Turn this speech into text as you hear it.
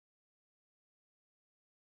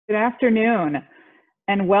Good afternoon,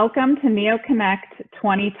 and welcome to NeoConnect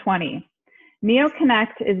 2020.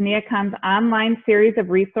 NeoConnect is NeoCon's online series of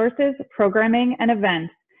resources, programming, and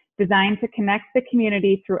events designed to connect the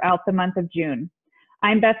community throughout the month of June.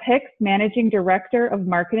 I'm Beth Hicks, Managing Director of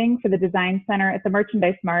Marketing for the Design Center at the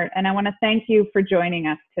Merchandise Mart, and I want to thank you for joining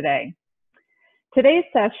us today. Today's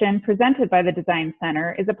session, presented by the Design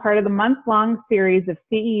Center, is a part of the month-long series of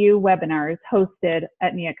CEU webinars hosted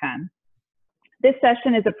at NeoCon. This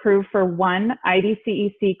session is approved for 1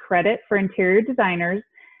 IDCEC credit for interior designers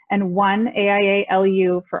and 1 AIA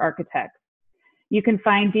LU for architects. You can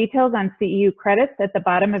find details on CEU credits at the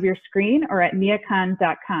bottom of your screen or at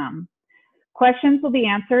neocon.com. Questions will be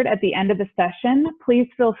answered at the end of the session. Please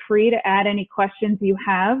feel free to add any questions you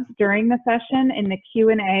have during the session in the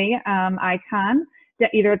Q&A icon,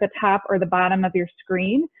 either at the top or the bottom of your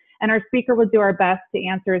screen, and our speaker will do our best to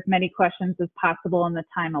answer as many questions as possible in the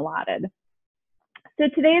time allotted. So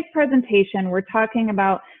today's presentation, we're talking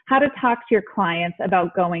about how to talk to your clients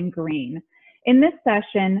about going green. In this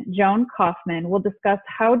session, Joan Kaufman will discuss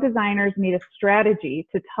how designers need a strategy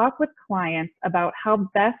to talk with clients about how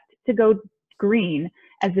best to go green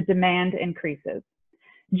as the demand increases.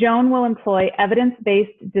 Joan will employ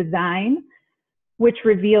evidence-based design, which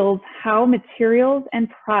reveals how materials and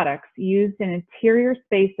products used in interior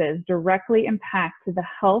spaces directly impact the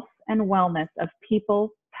health and wellness of people,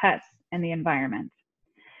 pets, and the environment.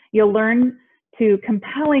 You'll learn to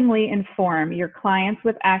compellingly inform your clients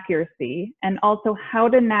with accuracy and also how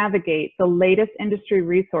to navigate the latest industry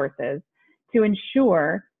resources to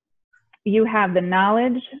ensure you have the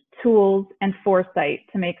knowledge, tools, and foresight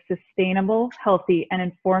to make sustainable, healthy, and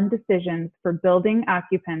informed decisions for building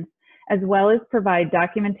occupants, as well as provide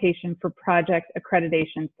documentation for project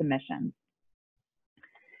accreditation submissions.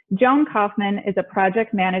 Joan Kaufman is a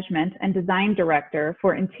project management and design director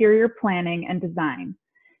for interior planning and design.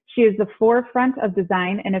 She is the forefront of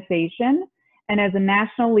design innovation and is a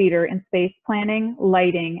national leader in space planning,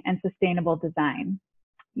 lighting, and sustainable design.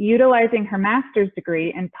 Utilizing her master's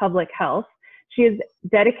degree in public health, she has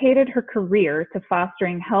dedicated her career to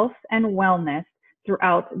fostering health and wellness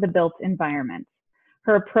throughout the built environment.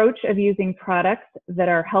 Her approach of using products that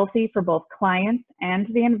are healthy for both clients and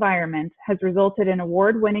the environment has resulted in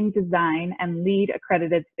award-winning design and LEED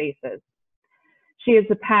accredited spaces. She is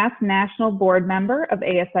a past national board member of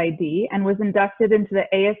ASID and was inducted into the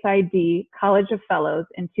ASID College of Fellows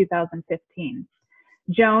in 2015.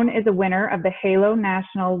 Joan is a winner of the Halo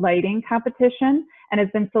National Lighting Competition and has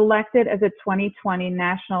been selected as a 2020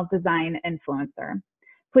 National Design Influencer.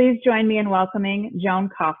 Please join me in welcoming Joan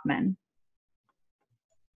Kaufman.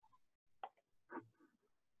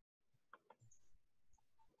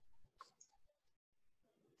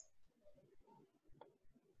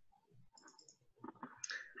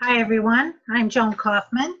 Hi everyone, I'm Joan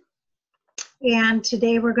Kaufman, and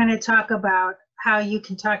today we're going to talk about how you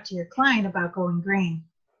can talk to your client about going green.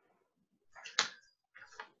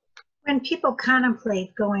 When people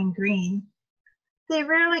contemplate going green, they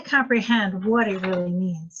rarely comprehend what it really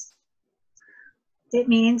means. It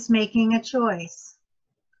means making a choice,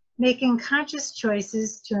 making conscious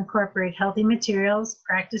choices to incorporate healthy materials,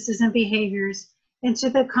 practices, and behaviors into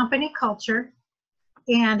the company culture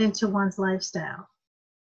and into one's lifestyle.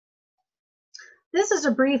 This is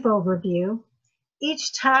a brief overview.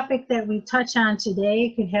 Each topic that we touch on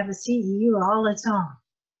today could have a CEU all its own.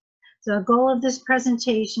 So the goal of this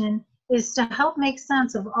presentation is to help make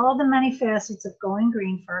sense of all the many facets of going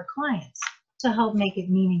green for our clients, to help make it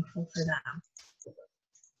meaningful for them.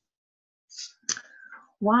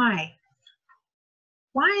 Why?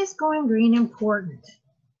 Why is going green important?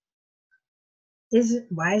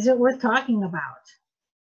 Why is it worth talking about?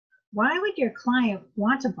 Why would your client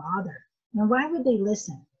want to bother? And why would they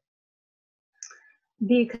listen?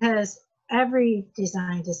 Because every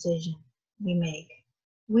design decision we make,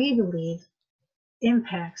 we believe,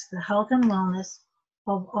 impacts the health and wellness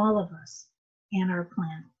of all of us and our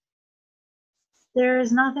planet. There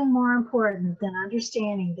is nothing more important than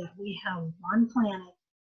understanding that we have one planet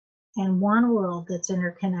and one world that's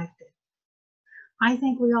interconnected. I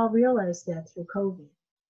think we all realized that through COVID.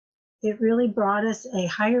 It really brought us a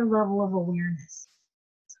higher level of awareness.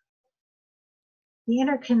 The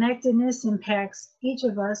interconnectedness impacts each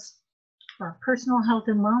of us for our personal health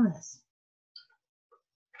and wellness.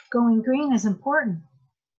 Going green is important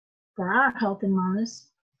for our health and wellness,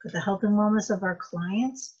 for the health and wellness of our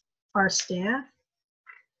clients, our staff,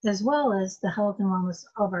 as well as the health and wellness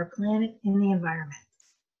of our planet and the environment.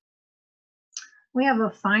 We have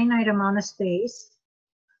a finite amount of space,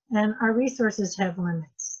 and our resources have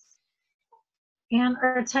limits. And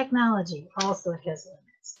our technology also has limits.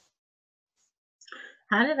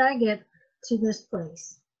 How did I get to this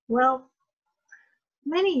place? Well,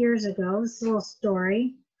 many years ago, this little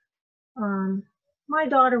story, my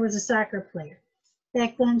daughter was a soccer player.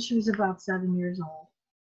 Back then, she was about 7 years old.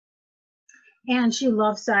 And she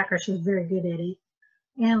loved soccer. She was very good at it.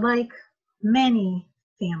 And like many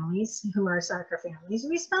families who are soccer families,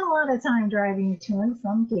 we spent a lot of time driving to and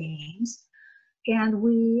from games. And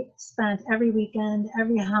we spent every weekend,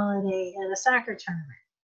 every holiday at a soccer tournament.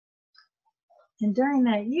 And during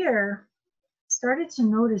that year, started to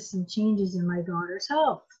notice some changes in my daughter's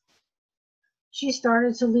health. She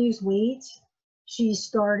started to lose weight. She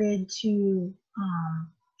started to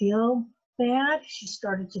feel bad. She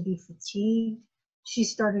started to be fatigued. She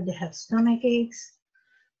started to have stomach aches.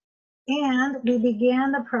 And we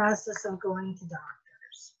began the process of going to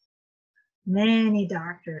doctors. Many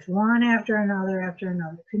doctors, one after another,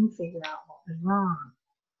 couldn't figure out what was wrong.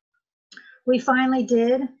 We finally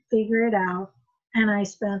did figure it out, and I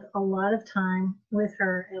spent a lot of time with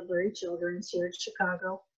her at Lurie Children's here in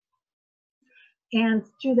Chicago. And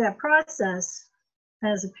through that process,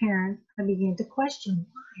 as a parent, I began to question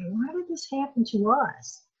why. Why did this happen to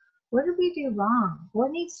us? What did we do wrong?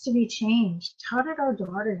 What needs to be changed? How did our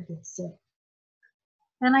daughter get sick?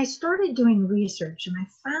 And I started doing research, and I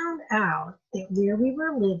found out that where we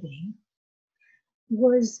were living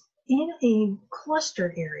was in a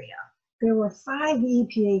cluster area. There were 5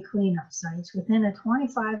 EPA cleanup sites within a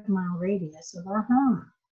 25-mile radius of our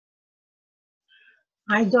home.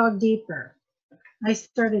 I dug deeper. I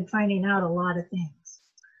started finding out a lot of things.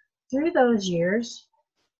 Through those years,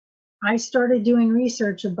 I started doing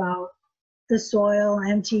research about the soil,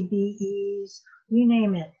 MTBEs, you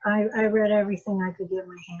name it. I read everything I could get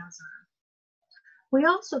my hands on. We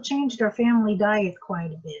also changed our family diet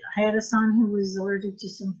quite a bit. I had a son who was allergic to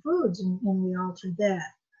some foods, and we altered that.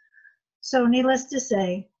 So needless to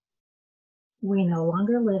say, we no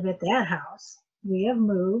longer live at that house. We have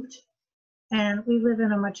moved, and we live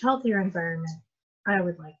in a much healthier environment, I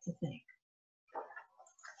would like to think.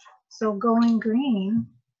 So going green,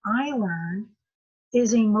 I learned,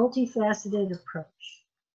 is a multifaceted approach.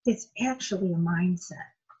 It's actually a mindset.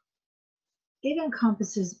 It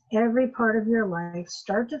encompasses every part of your life,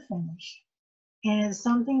 start to finish, and it's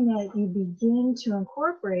something that you begin to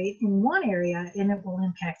incorporate in one area and it will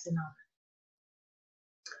impact another.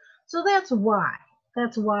 So that's why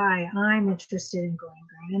I'm interested in going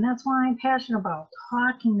green, and that's why I'm passionate about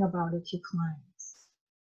talking about it to clients.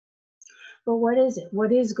 But what is it?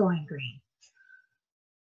 What is going green?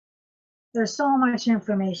 There's so much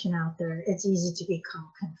information out there, it's easy to become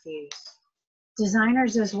confused.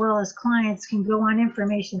 Designers as well as clients can go on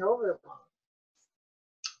information overload.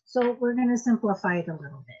 So we're going to simplify it a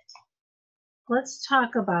little bit. Let's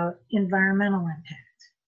talk about environmental impact.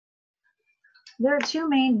 There are 2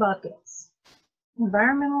 main buckets: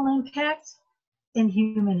 environmental impact and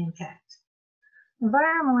human impact.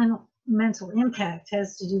 Environmental impact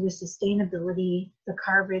has to do with sustainability, the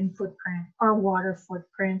carbon footprint, our water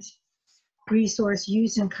footprint, resource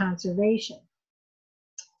use and conservation.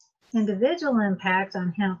 Individual impact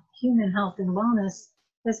on human health and wellness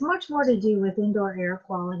has much more to do with indoor air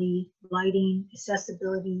quality, lighting,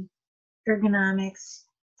 accessibility, ergonomics,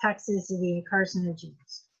 toxicity, and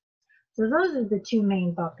carcinogens. So those are the 2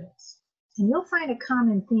 main buckets. And you'll find a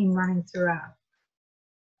common theme running throughout.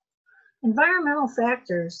 Environmental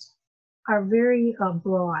factors are very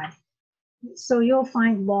broad. So you'll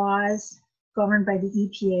find laws governed by the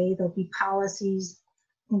EPA, there'll be policies,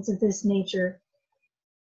 things of this nature.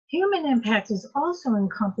 Human impact also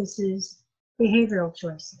encompasses behavioral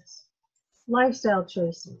choices, lifestyle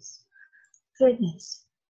choices, fitness,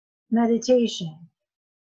 meditation,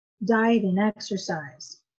 diet and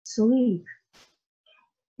exercise, sleep.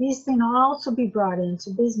 These can also be brought into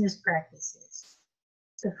business practices.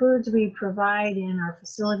 The foods we provide in our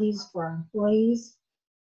facilities for our employees,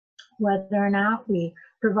 whether or not we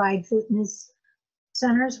provide fitness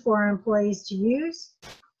centers for our employees to use,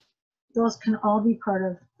 those can all be part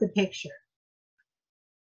of the picture.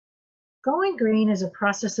 Going green is a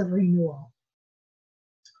process of renewal.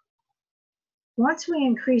 Once we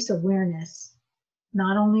increase awareness,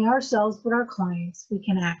 not only ourselves but our clients, we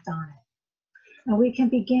can act on it. And we can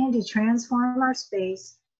begin to transform our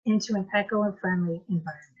space into an eco-friendly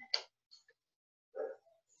environment.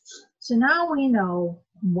 So now we know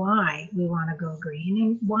why we want to go green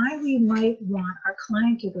and why we might want our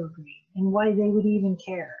client to go green and why they would even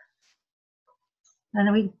care.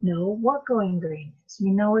 And we know what going green is.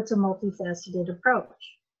 We know it's a multifaceted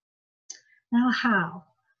approach. Now how?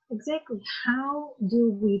 Exactly how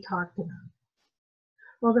do we talk to them?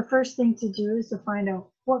 Well, the first thing to do is to find out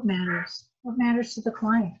what matters to the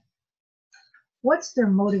client. What's their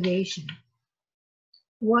motivation?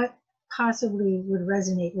 What possibly would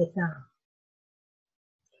resonate with them?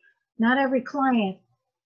 Not every client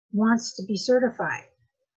wants to be certified.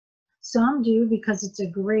 Some do because it's a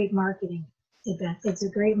great marketing event. It's a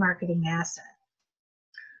great marketing asset.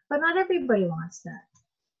 But not everybody wants that.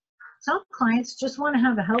 Some clients just want to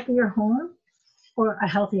have a healthier home or a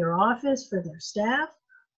healthier office for their staff.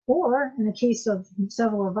 Or in the case of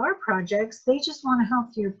several of our projects, they just want a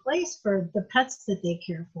healthier place for the pets that they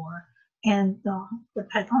care for and the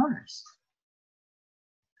pet owners.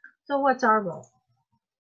 So what's our role?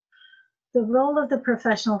 The role of the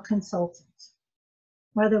professional consultant.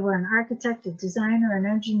 Whether we're an architect, a designer, an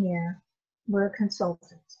engineer, we're a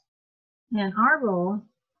consultant. And our role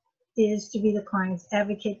is to be the client's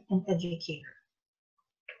advocate and educator.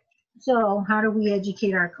 So how do we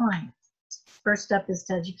educate our clients? First step is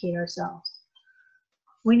to educate ourselves.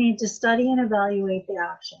 We need to study and evaluate the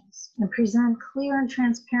options and present clear and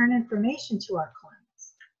transparent information to our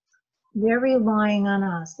clients. They're relying on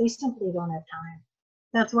us. They simply don't have time.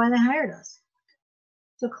 That's why they hired us.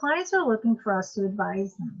 So clients are looking for us to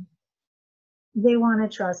advise them. They want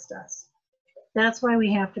to trust us. That's why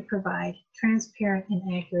we have to provide transparent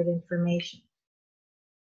and accurate information.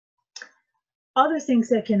 Other things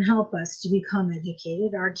that can help us to become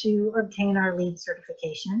educated are to obtain our LEED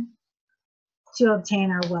certification, to obtain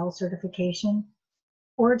our WELL certification,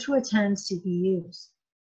 or to attend CEUs.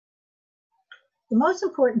 The most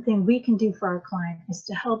important thing we can do for our client is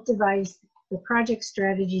to help devise the project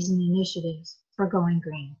strategies and initiatives for going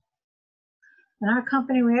green. In our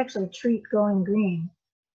company, we actually treat going green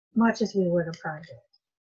much as we would a project.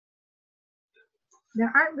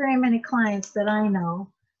 There aren't very many clients that I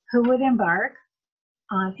know who would embark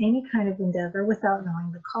on any kind of endeavor without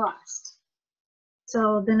knowing the cost.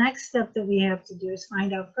 So the next step that we have to do is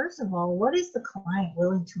find out, first of all, what is the client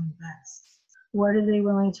willing to invest? What are they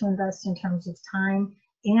willing to invest in terms of time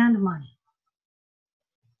and money?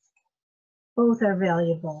 Both are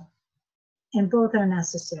valuable and both are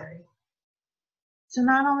necessary. So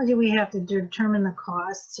not only do we have to determine the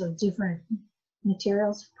costs of different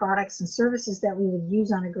materials, products, and services that we would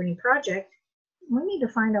use on a green project, we need to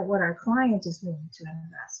find out what our client is willing to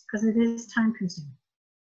invest, because it is time consuming.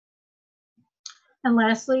 And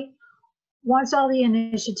lastly, once all the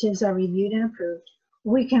initiatives are reviewed and approved,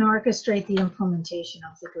 we can orchestrate the implementation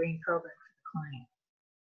of the green program for the client.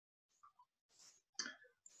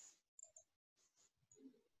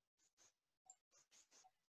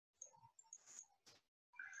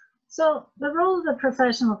 So the role of the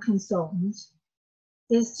professional consultant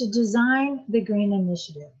is to design the green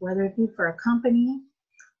initiative, whether it be for a company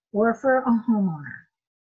or for a homeowner,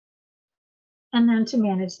 and then to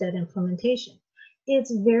manage that implementation.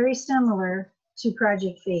 It's very similar to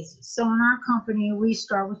project phases. So in our company, we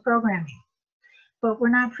start with programming, but we're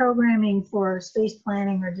not programming for space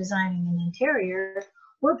planning or designing an interior.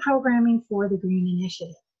 We're programming for the green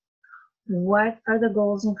initiative. What are the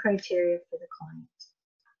goals and criteria for the client?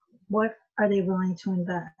 What are they willing to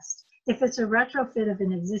invest? If it's a retrofit of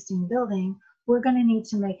an existing building, we're going to need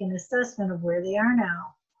to make an assessment of where they are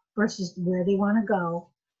now versus where they want to go,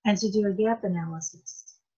 and to do a gap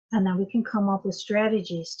analysis. And then we can come up with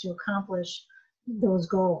strategies to accomplish those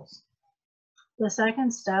goals. The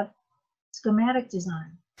second step, schematic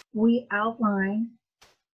design. We outline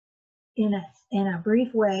in a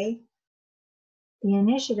brief way the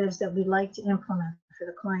initiatives that we'd like to implement for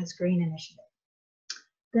the client's green initiative.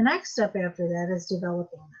 The next step after that is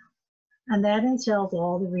developing them, and that entails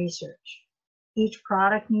all the research. Each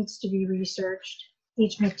product needs to be researched,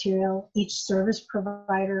 each material, each service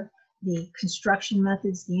provider, the construction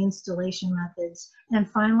methods, the installation methods, and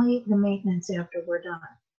finally the maintenance after we're done.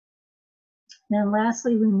 Then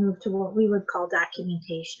lastly, we move to what we would call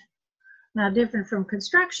documentation. Now, different from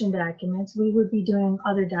construction documents, we would be doing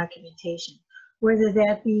other documentation, whether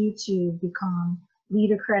that be to become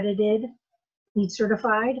LEED accredited, LEED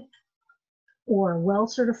certified, or WELL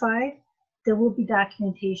certified. There will be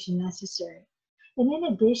documentation necessary. And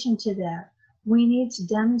in addition to that, we need to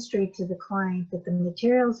demonstrate to the client that the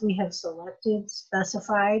materials we have selected,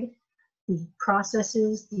 specified, the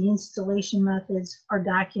processes, the installation methods are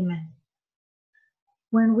documented.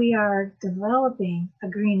 When we are developing a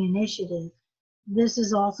green initiative, this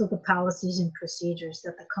is also the policies and procedures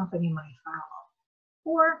that the company might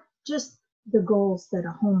follow, or just the goals that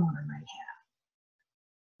a homeowner might have.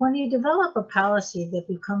 When you develop a policy that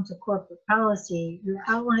becomes a corporate policy, you're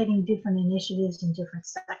outlining different initiatives in different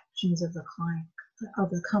sections of the client, of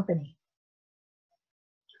the company.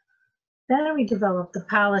 Then we develop the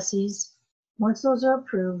policies. Once those are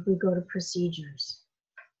approved, we go to procedures.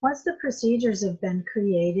 Once the procedures have been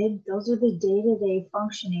created, those are the day-to-day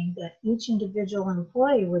functioning that each individual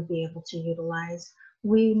employee would be able to utilize.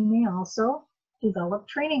 We may also develop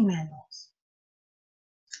training manuals.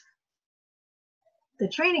 The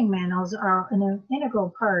training manuals are an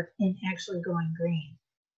integral part in actually going green.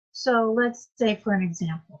 So let's say, for an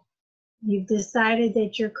example, you've decided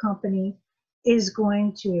that your company is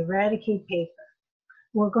going to eradicate paper.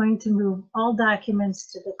 We're going to move all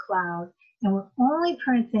documents to the cloud, and we'll only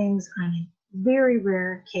print things on a very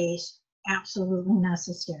rare case, absolutely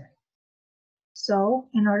necessary. So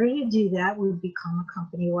in order to do that, we would become a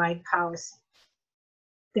company-wide policy.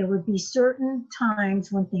 There would be certain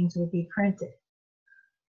times when things would be printed.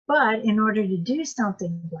 But in order to do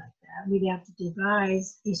something like that, we'd have to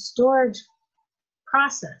devise a storage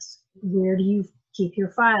process. Where do you keep your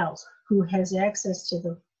files? Who has access to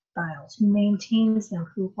the files? Who maintains them?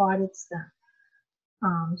 Who audits them?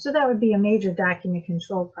 So that would be a major document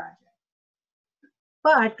control project.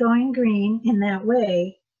 But going green in that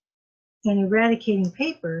way and eradicating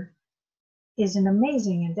paper is an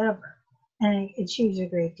amazing endeavor, and it achieves a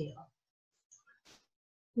great deal.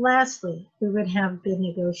 Lastly, we would have bid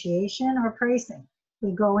negotiation or pricing.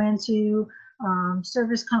 We go into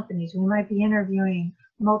service companies. We might be interviewing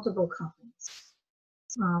multiple companies.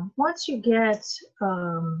 Once you get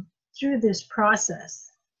through this process,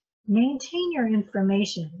 maintain your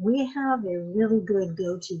information. We have a really good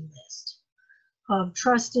go-to list of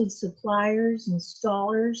trusted suppliers,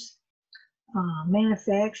 installers,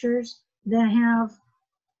 manufacturers that have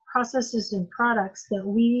processes and products that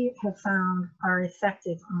we have found are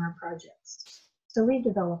effective on our projects. So we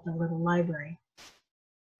developed a little library.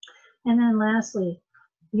 And then lastly,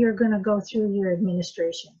 you're going to go through your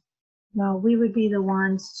administration. Now, we would be the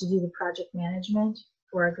ones to do the project management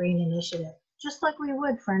for our green initiative, just like we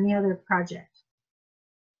would for any other project.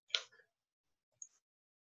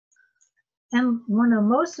 And one of the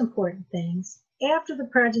most important things after the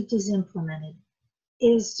project is implemented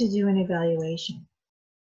is to do an evaluation.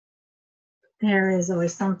 There is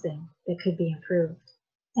always something that could be improved.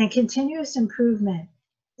 And continuous improvement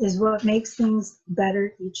is what makes things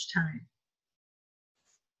better each time.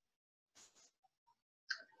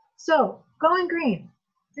 So, going green,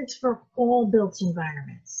 it's for all built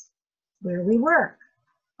environments. Where we work,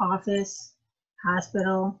 office,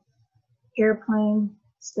 hospital, airplane,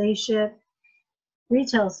 spaceship,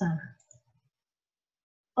 retail center.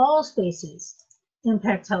 All spaces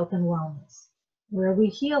impact health and wellness. Where we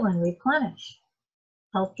heal and replenish,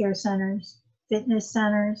 healthcare centers, fitness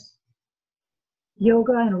centers,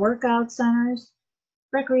 yoga and workout centers,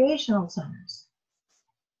 recreational centers,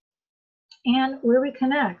 and where we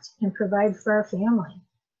connect and provide for our family,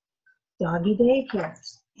 doggy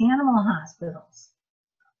daycares, animal hospitals,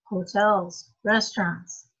 hotels,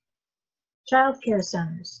 restaurants, childcare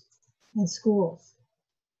centers, and schools.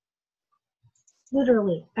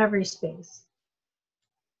 Literally every space.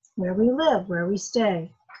 Where we live, where we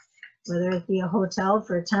stay, whether it be a hotel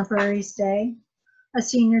for a temporary stay, a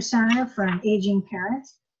senior center for an aging parent,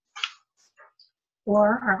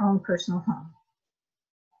 or our own personal home.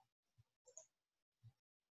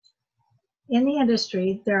 In the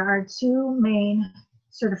industry, there are two main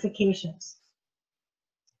certifications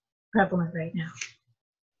prevalent right now.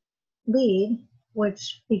 LEED,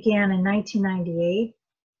 which began in 1998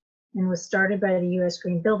 and was started by the U.S.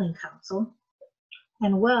 Green Building Council,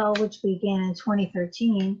 and WELL, which began in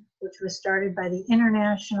 2013, which was started by the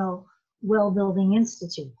International Well Building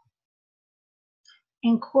Institute.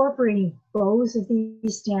 Incorporating both of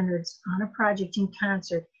these standards on a project in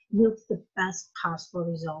concert yields the best possible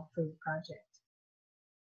result for your project.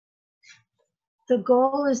 The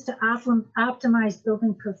goal is to optimize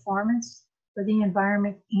building performance for the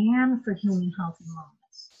environment and for human health and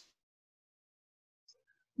wellness.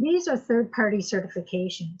 These are third-party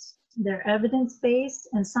certifications. They're evidence-based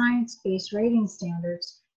and science-based rating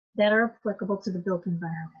standards that are applicable to the built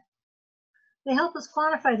environment. They help us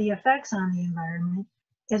quantify the effects on the environment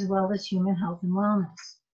as well as human health and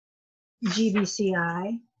wellness.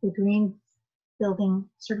 GBCI, the Green Building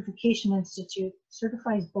Certification Institute,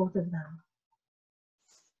 certifies both of them.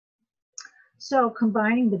 So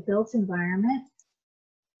combining the built environment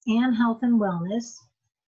and health and wellness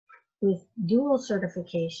with dual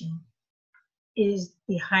certification is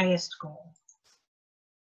the highest goal.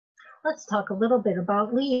 Let's talk a little bit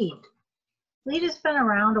about LEED. LEED has been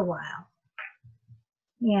around a while,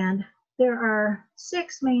 and there are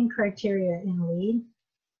 6 main criteria in LEED.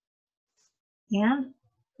 And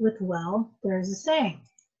with WELL, there's a saying.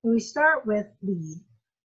 We start with LEED,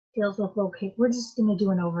 deals with location. We're just going to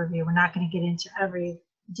do an overview. We're not going to get into every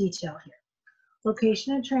detail here.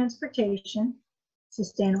 Location and transportation,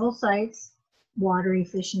 sustainable sites, water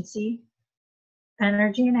efficiency,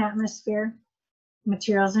 energy and atmosphere,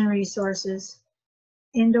 materials and resources,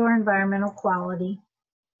 indoor environmental quality,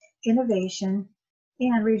 innovation,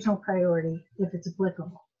 and regional priority if it's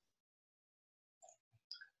applicable.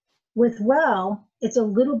 With WELL, it's a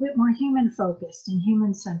little bit more human-focused and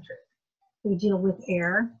human-centric. We deal with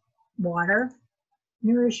air, water,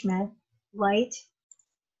 nourishment, light,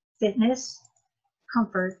 fitness,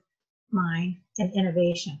 comfort, mind, and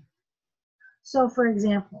innovation. So for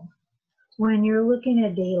example, when you're looking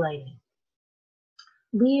at daylighting,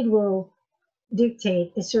 LEED will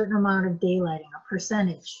dictate a certain amount of daylighting, a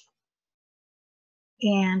percentage.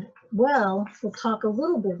 And WELL will talk a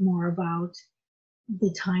little bit more about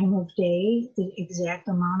the time of day, the exact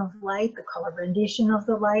amount of light, the color rendition of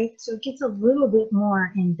the light. So it gets a little bit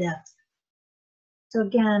more in depth. So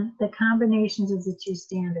again, the combinations of the two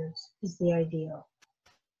standards is the ideal.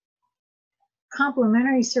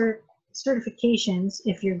 Complementary certifications,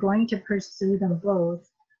 if you're going to pursue them both,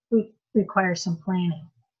 require some planning.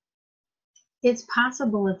 It's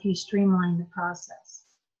possible if you streamline the process.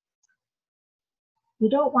 You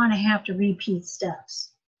don't want to have to repeat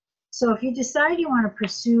steps. So if you decide you want to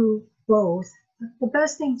pursue both, the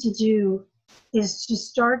best thing to do is to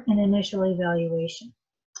start an initial evaluation.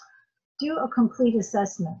 Do a complete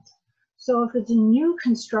assessment. So if it's a new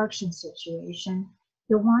construction situation,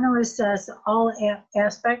 you'll want to assess all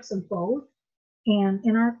aspects of both. And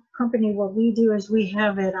in our company, what we do is we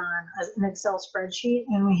have it on an Excel spreadsheet,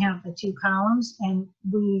 and we have the two columns, and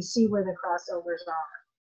we see where the crossovers are.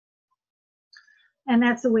 And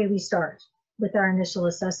that's the way we start with our initial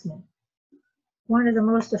assessment. One of the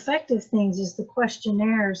most effective things is the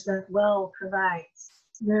questionnaires that WELL provides.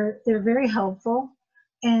 They're very helpful,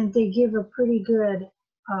 and they give a pretty good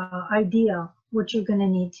idea what you're going to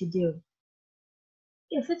need to do.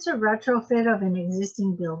 If it's a retrofit of an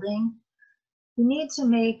existing building, you need to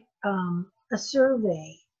make a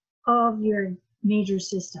survey of your major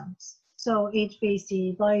systems. So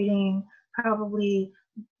HVAC, lighting, probably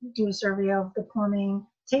do a survey of the plumbing.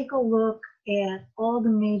 Take a look at all the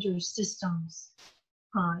major systems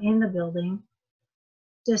in the building.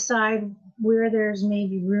 Decide where there's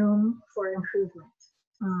maybe room for improvement.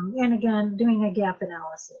 And again, doing a gap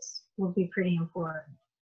analysis will be pretty important.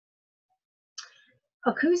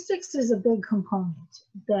 Acoustics is a big component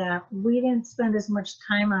that we didn't spend as much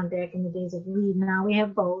time on back in the days of LEED. Now we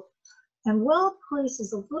have both. And WELL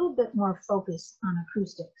places a little bit more focus on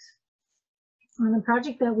acoustics. On the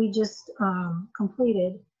project that we just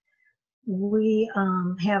completed, we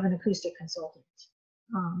have an acoustic consultant.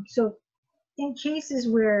 So in cases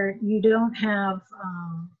where you don't have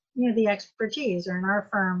the expertise, or in our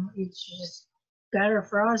firm, it's just better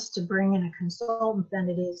for us to bring in a consultant than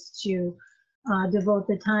it is to devote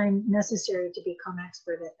the time necessary to become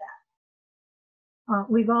expert at that.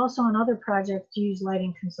 We've also on other projects used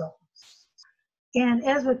lighting consultants. And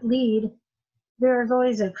as with LEED, there is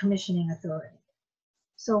always a commissioning authority.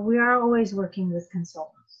 So we are always working with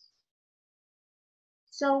consultants.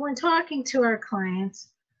 So when talking to our clients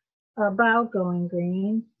about going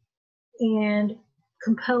green and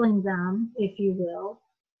compelling them, if you will,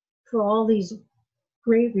 for all these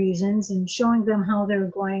great reasons, and showing them how they're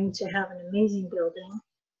going to have an amazing building,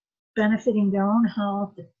 benefiting their own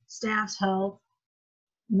health, the staff's health,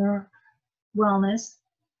 their wellness,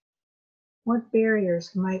 what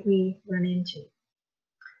barriers might we run into?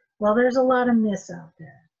 Well, there's a lot of myths out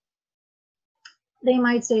there. They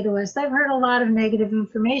might say to us, I've heard a lot of negative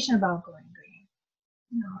information about going green.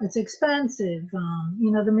 It's expensive,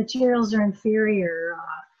 the materials are inferior,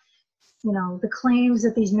 the claims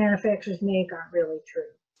that these manufacturers make aren't really true.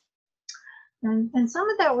 And some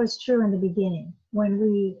of that was true in the beginning when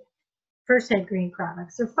we first had green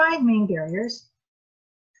products. There are 5 main barriers.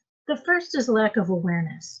 The first is lack of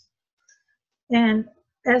awareness. And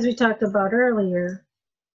as we talked about earlier,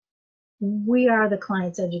 we are the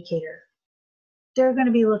client's educator. They're going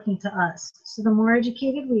to be looking to us. So the more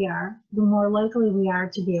educated we are, the more likely we are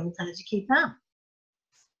to be able to educate them.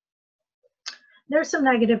 There's some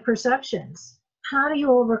negative perceptions. How do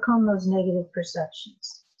you overcome those negative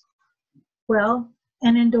perceptions? Well,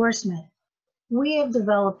 an endorsement. We have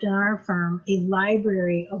developed in our firm a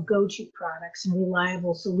library of go-to products and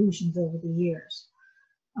reliable solutions over the years.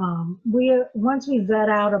 Once we vet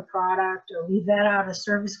out a product or we vet out a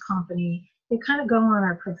service company, they kind of go on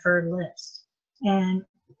our preferred list. And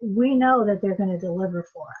we know that they're going to deliver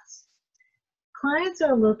for us. Clients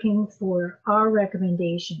are looking for our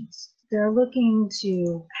recommendations. They're looking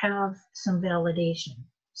to have some validation.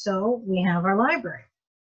 So we have our library.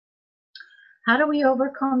 How do we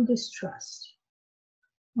overcome distrust?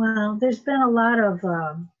 Well, there's been a lot of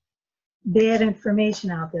bad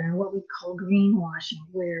information out there and what we call greenwashing,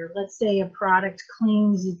 where let's say a product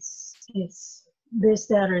claims it's this,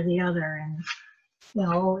 that, or the other, and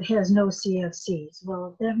it has no CFCs.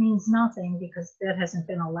 Well, that means nothing because that hasn't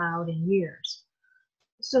been allowed in years.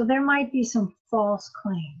 So there might be some false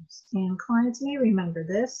claims, and clients may remember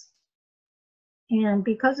this. And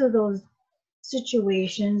because of those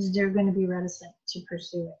situations, they're going to be reticent to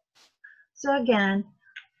pursue it. So again,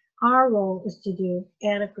 our role is to do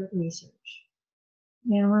adequate research.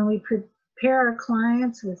 And when we prepare our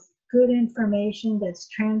clients with good information that's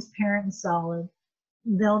transparent and solid,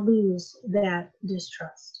 they'll lose that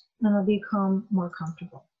distrust and they'll become more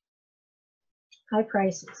comfortable. High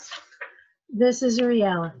prices. This is a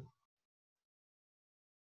reality.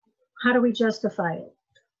 How do we justify it?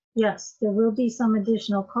 Yes, there will be some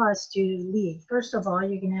additional costs to lead. First of all,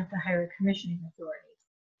 you're going to have to hire a commissioning authority.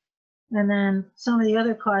 And then some of the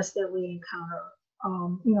other costs that we encounter,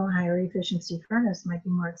 higher efficiency furnace might be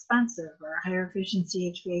more expensive, or a higher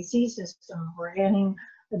efficiency HVAC system, or adding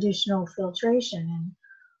additional filtration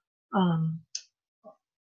and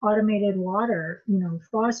automated water,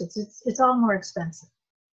 faucets. It's all more expensive.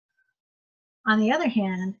 On the other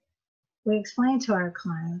hand, we explain to our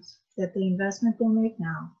clients that the investment they make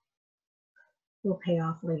now will pay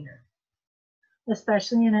off later,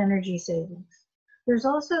 especially in energy savings. There's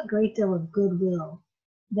also a great deal of goodwill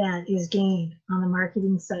that is gained on the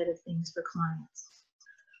marketing side of things for clients.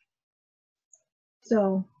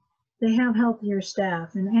 So they have healthier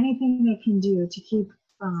staff, and anything they can do to keep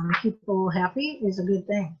people happy is a good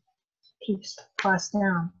thing. Keeps costs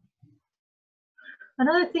down.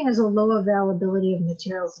 Another thing is a low availability of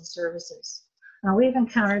materials and services. Now, we've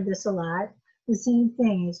encountered this a lot. The same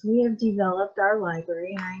thing is we have developed our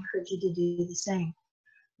library, and I encourage you to do the same.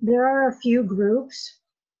 There are a few groups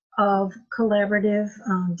of collaborative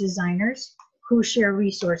designers who share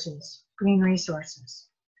resources, green resources.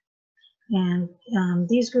 And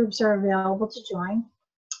these groups are available to join.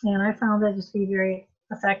 And I found that to be very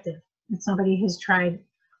effective. If somebody has tried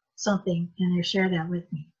something and they share that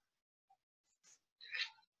with me.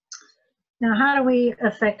 Now, how do we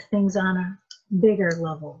affect things on a bigger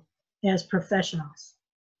level as professionals?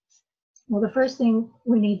 Well, the first thing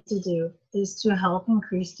we need to do is to help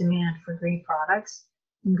increase demand for green products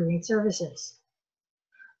and green services.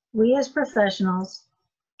 We as professionals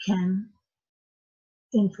can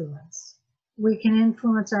influence. We can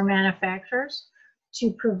influence our manufacturers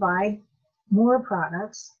to provide more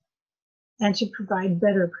products and to provide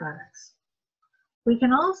better products. We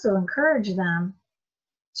can also encourage them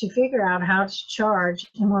to figure out how to charge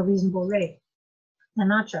a more reasonable rate and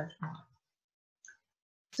not charge more.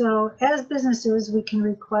 So as businesses, we can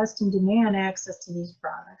request and demand access to these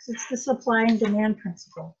products. It's the supply and demand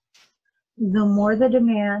principle. The more the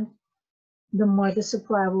demand, the more the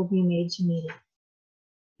supply will be made to meet it.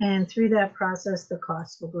 And through that process, the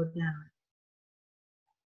costs will go down.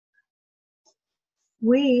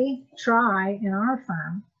 We try in our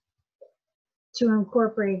firm to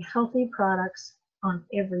incorporate healthy products on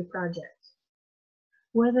every project.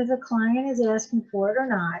 Whether the client is asking for it or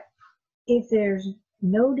not, if there's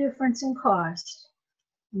no difference in cost,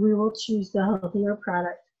 we will choose the healthier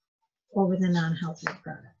product over the non-healthier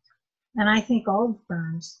product. And I think all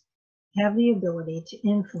firms have the ability to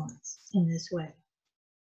influence in this way.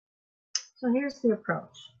 So here's the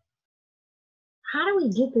approach. How do we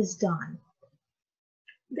get this done?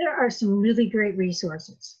 There are some really great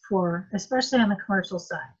resources for, especially on the commercial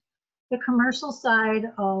side. The commercial side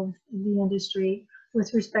of the industry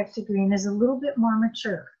with respect to green is a little bit more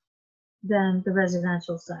mature than the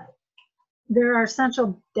residential side. There are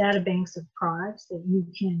central data banks of products that you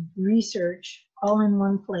can research all in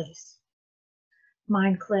one place.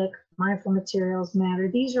 MindClick, Mindful Materials Matter,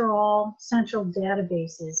 these are all central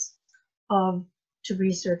databases to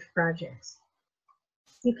research projects.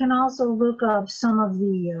 You can also look up some of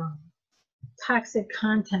the toxic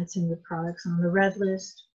contents in the products on the red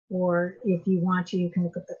list, or if you want to, you can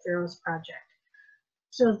look at the Ferros Project.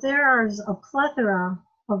 So there is a plethora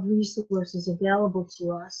of resources available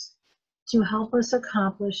to us to help us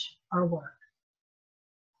accomplish our work.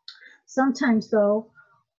 Sometimes, though,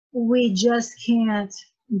 we just can't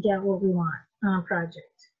get what we want on a project.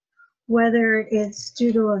 Whether it's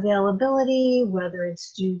due to availability, whether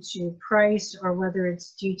it's due to price, or whether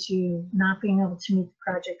it's due to not being able to meet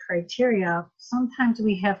the project criteria, sometimes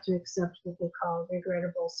we have to accept what they call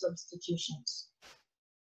regrettable substitutions.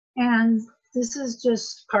 And this is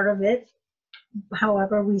just part of it.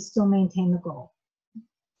 However, we still maintain the goal.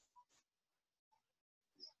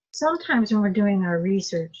 Sometimes when we're doing our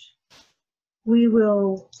research, we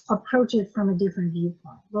will approach it from a different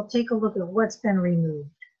viewpoint. We'll take a look at what's been removed.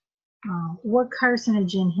 What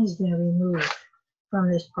carcinogen has been removed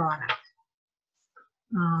from this product.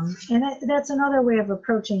 And that's another way of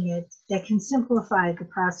approaching it that can simplify the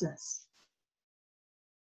process.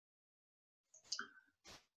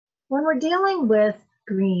 When we're dealing with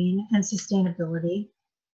green and sustainability,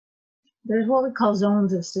 there's what we call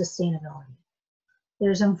zones of sustainability.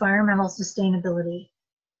 There's environmental sustainability,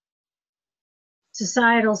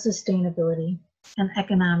 societal sustainability, and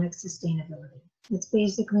economic sustainability. It's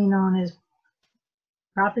basically known as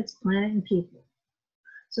profits, planet, and people.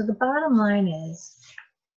 So the bottom line is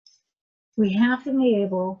we have to be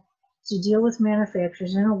able to deal with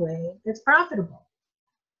manufacturers in a way that's profitable.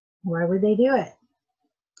 Why would they do it?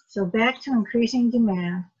 So back to increasing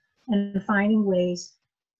demand and finding ways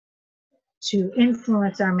to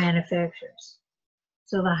influence our manufacturers.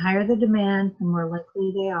 So the higher the demand, the more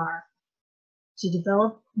likely they are to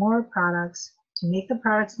develop more products, to make the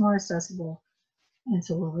products more accessible, and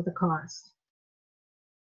to lower the cost.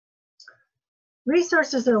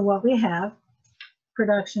 Resources are what we have,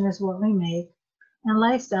 production is what we make, and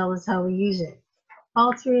lifestyle is how we use it.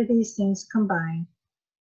 All three of these things combine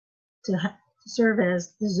to serve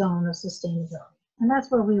as the zone of sustainability. And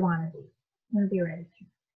that's where we want to be. I'm going to be ready.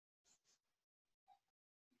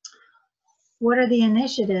 What are the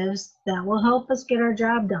initiatives that will help us get our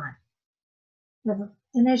job done? The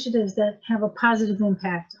initiatives that have a positive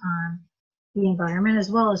impact on the environment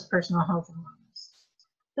as well as personal health and wellness.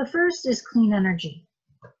 The first is clean energy.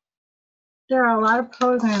 There are a lot of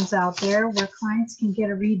programs out there where clients can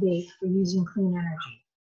get a rebate for using clean energy.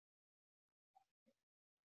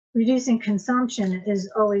 Reducing consumption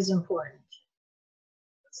is always important.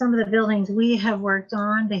 Some of the buildings we have worked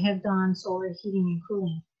on, they have done solar heating and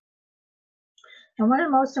cooling. And one of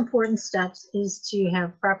the most important steps is to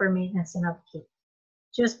have proper maintenance and upkeep.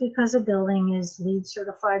 Just because a building is LEED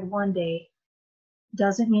certified one day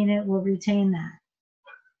doesn't mean it will retain that.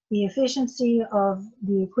 The efficiency of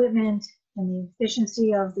the equipment and the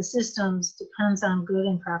efficiency of the systems depends on good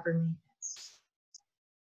and proper maintenance.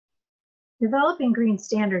 Developing green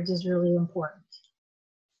standards is really important.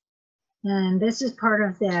 And this is part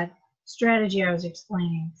of that strategy I was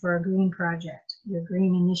explaining for a green project, your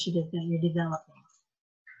green initiative that you're developing.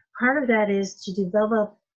 Part of that is to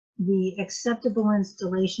develop the acceptable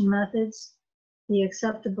installation methods, the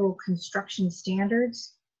acceptable construction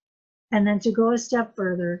standards, and then to go a step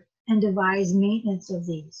further and devise maintenance of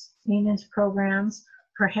these. Maintenance programs,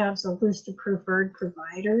 perhaps a list of preferred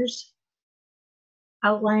providers,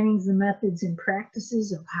 outlining the methods and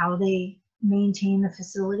practices of how they maintain the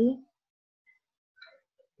facility.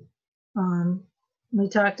 We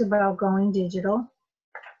talked about going digital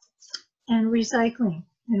and recycling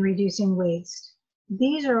and reducing waste.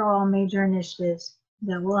 These are all major initiatives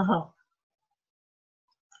that will help.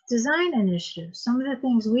 Design initiatives. Some of the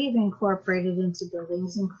things we've incorporated into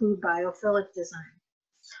buildings include biophilic design.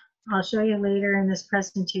 I'll show you later in this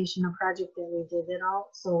presentation a project that we did that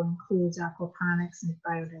also includes aquaponics and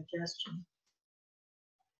biodigestion.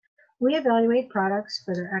 We evaluate products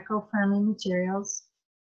for their eco-friendly materials,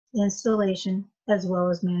 installation, as well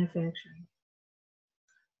as manufacturing.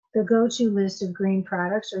 The go-to list of green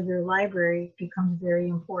products or your library becomes very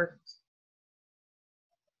important.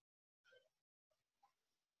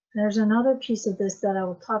 There's another piece of this that I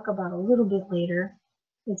will talk about a little bit later.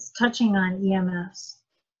 It's touching on EMFs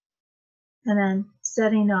and then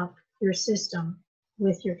setting up your system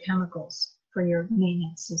with your chemicals for your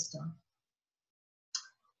maintenance system.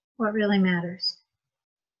 What really matters?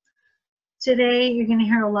 Today, you're going to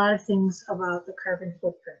hear a lot of things about the carbon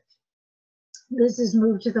footprint. This has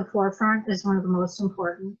moved to the forefront as one of the most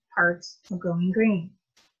important parts of going green.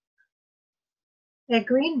 At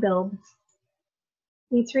Greenbuild,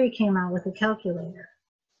 E3 came out with a calculator,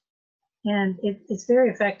 and it's very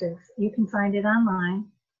effective. You can find it online,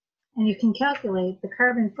 and you can calculate the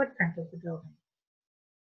carbon footprint of the building.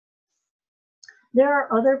 There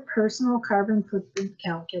are other personal carbon footprint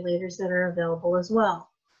calculators that are available as well.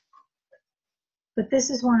 But this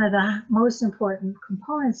is one of the most important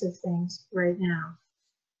components of things right now.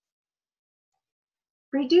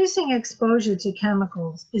 Reducing exposure to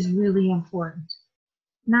chemicals is really important.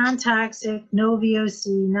 Non-toxic, no VOC,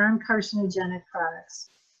 non-carcinogenic products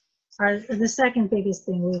are the second biggest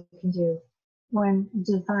thing we can do when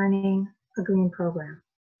defining a green program.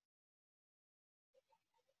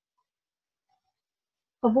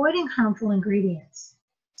 Avoiding harmful ingredients.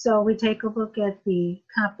 So we take a look at the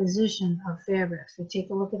composition of fabrics. We take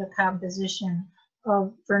a look at the composition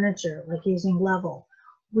of furniture, like using level.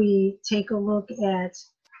 We take a look at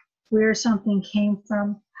where something came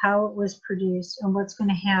from, how it was produced, and what's going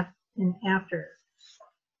to happen after,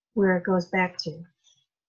 where it goes back to.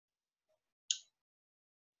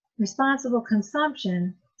 Responsible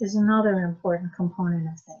consumption is another important component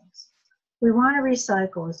of things. We want to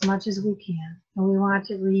recycle as much as we can, and we want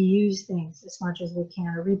to reuse things as much as we can,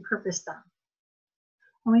 or repurpose them.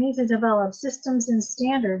 And we need to develop systems and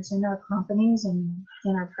standards in our companies and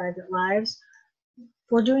in our private lives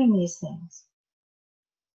for doing these things.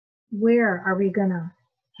 Where are we going to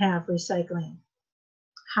have recycling?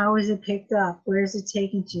 How is it picked up? Where is it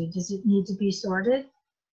taken to? Does it need to be sorted?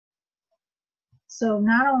 So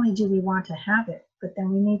not only do we want to have it, but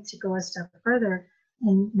then we need to go a step further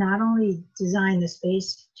and not only design the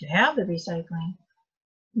space to have the recycling,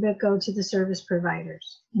 but go to the service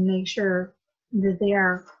providers and make sure that they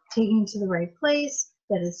are taking to the right place,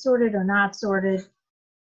 that it's sorted or not sorted,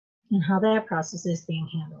 and how that process is being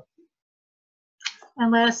handled.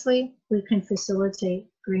 And lastly, we can facilitate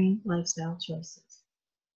green lifestyle choices.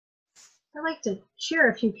 I'd like to share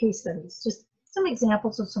a few case studies, just some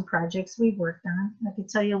examples of some projects we've worked on. I can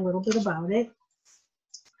tell you a little bit about it.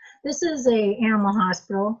 This is an animal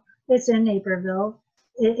hospital. It's in Naperville.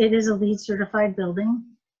 It is a LEED certified building,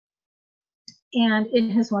 and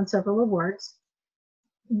it has won several awards.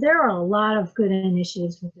 There are a lot of good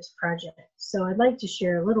initiatives with this project, so I'd like to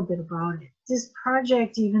share a little bit about it. This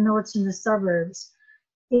project, even though it's in the suburbs,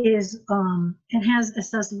 it has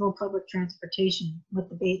accessible public transportation with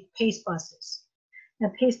the PACE buses. The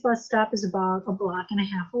PACE bus stop is about a block and a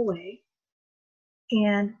half away,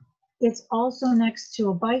 and it's also next to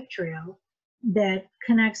a bike trail that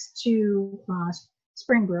connects to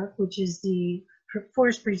Springbrook, which is the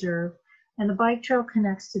forest preserve, and the bike trail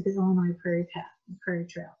connects to the Illinois Prairie Path, the Prairie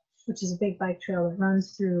Trail, which is a big bike trail that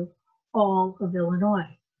runs through all of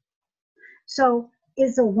Illinois. So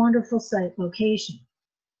it's a wonderful site location.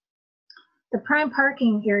 The prime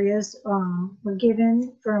parking areas were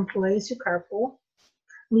given for employees who carpool,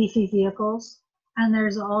 leafy vehicles, and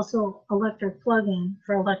there's also electric plug-in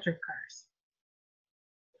for electric cars.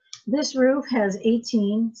 This roof has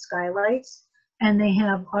 18 skylights, and they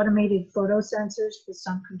have automated photo sensors for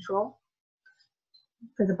sun control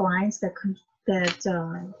for the blinds that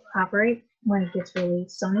operate when it gets really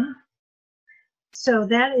sunny. So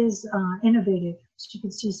that is innovative. So you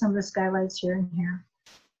can see some of the skylights here and here.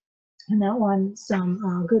 And that won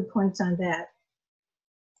some good points on that.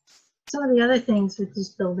 Some of the other things with this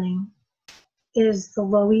building is the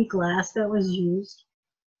low E glass that was used,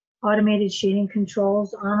 automated shading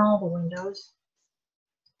controls on all the windows.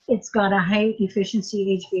 It's got a high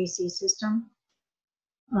efficiency HVAC system.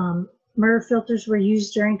 MERV filters were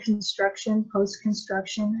used during construction,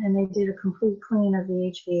 post-construction, and they did a complete clean of the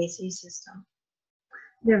HVAC system.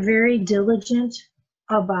 They're very diligent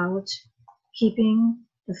about keeping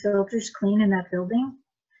the filters clean in that building.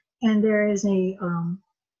 And there is a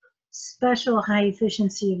special high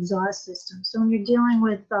efficiency exhaust system. So when you're dealing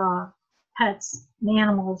with pets and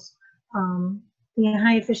animals, the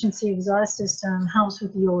high efficiency exhaust system helps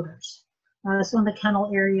with the odors. So in the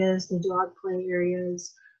kennel areas, the dog play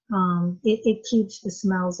areas, it keeps the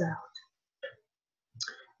smells out.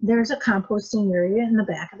 There's a composting area in the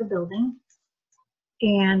back of the building,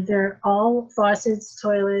 and they're all faucets,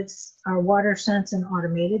 toilets are water sense and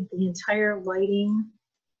automated. The entire lighting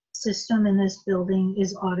system in this building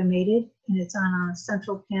is automated, and it's on a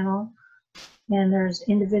central panel, and there's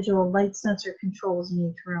individual light sensor controls in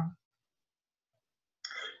each room.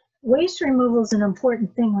 Waste removal is an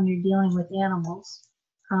important thing when you're dealing with animals.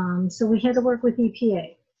 So we had to work with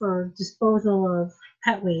EPA for disposal of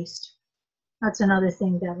pet waste. That's another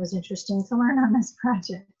thing that was interesting to learn on this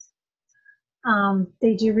project.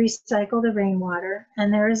 They do recycle the rainwater,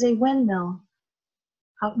 and there is a windmill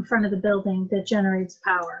out in front of the building that generates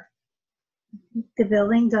power. The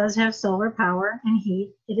building does have solar power and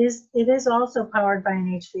heat. It is also powered by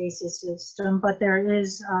an HVAC system, but there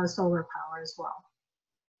is solar power as well.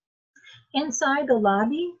 Inside the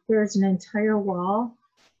lobby, there's an entire wall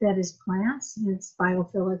that is plants, and it's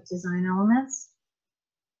biophilic design elements.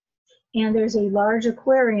 And there's a large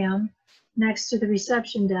aquarium next to the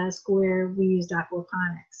reception desk where we used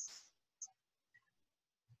aquaponics.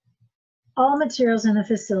 All materials in the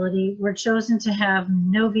facility were chosen to have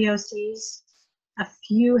no VOCs. A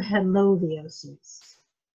few had low VOCs.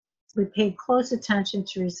 We paid close attention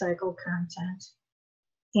to recycled content,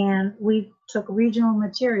 and we took regional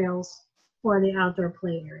materials for the outdoor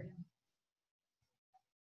play area.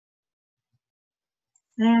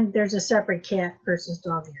 And there's a separate cat versus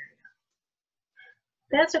dog area.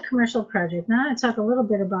 That's a commercial project. Now I'll talk a little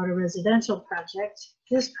bit about a residential project.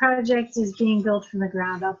 This project is being built from the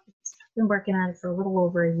ground up. It's been working on it for a little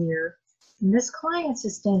over a year. And this client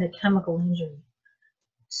sustained a chemical injury.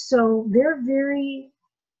 So they're very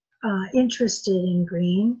interested in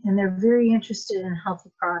green, and they're very interested in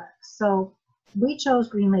healthy products. So we chose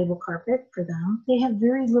green label carpet for them. They have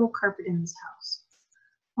very little carpet in this house.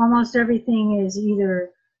 Almost everything is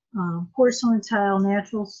either porcelain tile,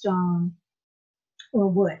 natural stone, or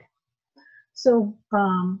wood. So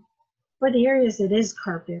for the areas that is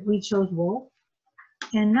carpet, we chose wool.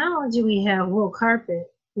 And not only do we have wool carpet,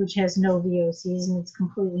 which has no VOCs and it's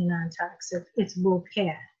completely non-toxic, it's wool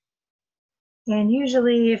pad. And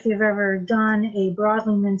usually if you've ever done a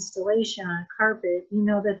broadloom installation on carpet, you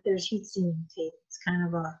know that there's heat sealing tape. It's kind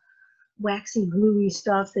of a waxy, gluey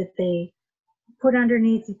stuff that they put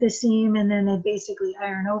underneath the seam, and then they basically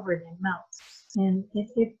iron over it and it melts. And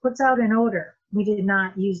it puts out an odor. We did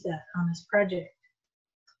not use that on this project.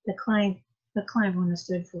 The client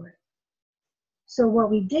understood for it. So what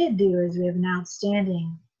we did do is we have an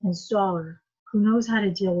outstanding installer who knows how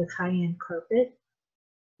to deal with high-end carpet,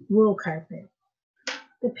 wool carpet.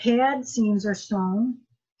 The pad seams are sewn,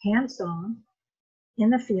 hand sewn, in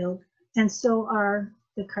the field, and so are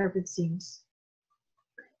the carpet seams.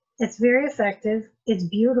 It's very effective, it's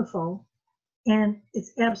beautiful, and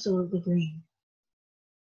it's absolutely green.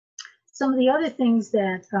 Some of the other things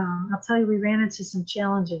that I'll tell you, we ran into some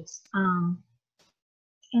challenges.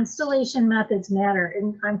 Installation methods matter,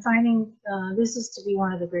 and I'm finding this is to be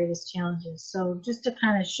one of the greatest challenges. So just to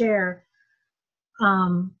kind of share,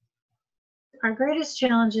 our greatest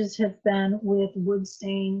challenges have been with wood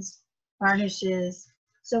stains, varnishes,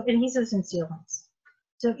 so adhesives and sealants.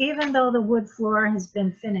 So even though the wood floor has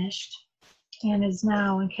been finished and is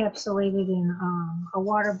now encapsulated in a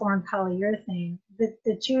waterborne polyurethane,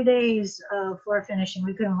 the 2 days of floor finishing,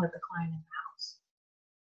 we couldn't let the client in the house.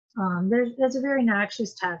 There's a very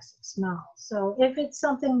noxious, toxic smell. So if it's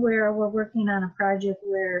something where we're working on a project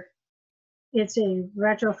where it's a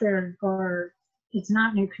retrofit or it's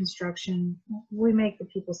not new construction, we make the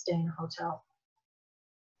people stay in a hotel.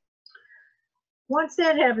 Once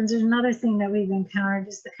that happens, there's another thing that we've encountered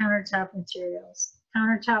is the countertop materials.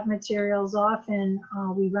 Countertop materials, often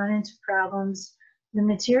we run into problems. The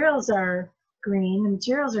materials are green, the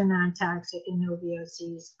materials are non-toxic and no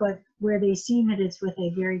VOCs, but where they seam it, it's with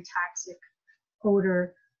a very toxic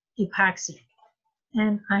odor, epoxy.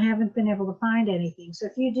 And I haven't been able to find anything. So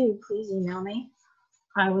if you do, please email me.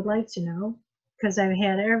 I would like to know, because I've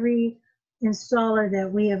had every installer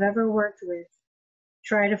that we have ever worked with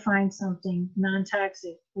try to find something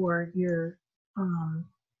non-toxic for your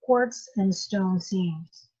quartz and stone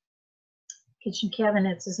seams. Kitchen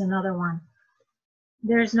cabinets is another one.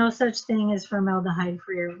 There's no such thing as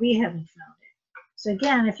formaldehyde-free. We haven't found it. So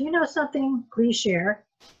again, if you know something, please share.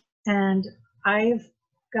 And I've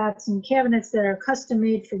got some cabinets that are custom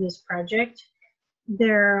made for this project.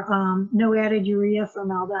 They're no added urea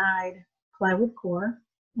formaldehyde plywood core,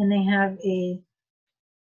 and they have a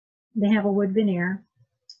wood veneer,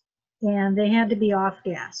 and they had to be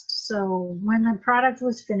off-gassed. So when the product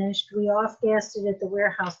was finished, we off-gassed it at the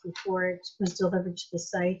warehouse before it was delivered to the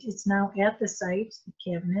site. It's now at the site, the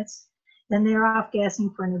cabinets, and they're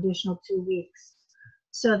off-gassing for an additional 2 weeks.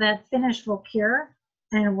 So that finish will cure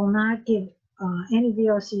and will not give any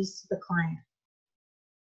VOCs to the client.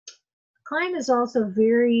 The client is also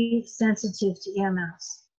very sensitive to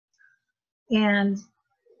EMFs. And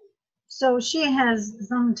so she has,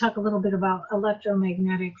 I'm going to talk a little bit about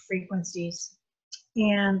electromagnetic frequencies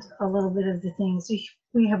and a little bit of the things.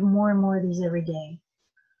 We have more and more of these every day.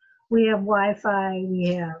 We have Wi-Fi, we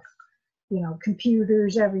have,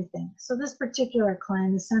 computers, everything. So this particular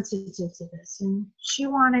client is sensitive to this, and she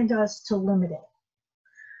wanted us to limit it.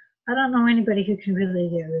 I don't know anybody who can really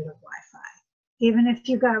get rid of Wi-Fi. Even if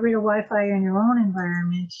you got rid of Wi-Fi in your own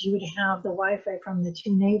environment, you would have the Wi-Fi from the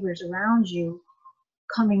 2 neighbors around you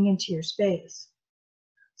coming into your space.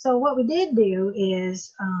 So what we did do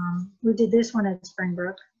is we did this one at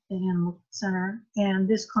Springbrook, the Animal Center, and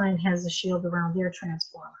this client has a shield around their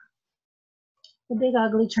transformer. The big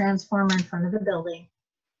ugly transformer in front of the building.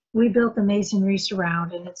 We built the masonry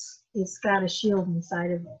surround, and it's got a shield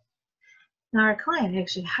inside of it. Now our client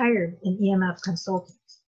actually hired an EMF consultant,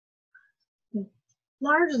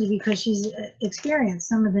 largely because she's experienced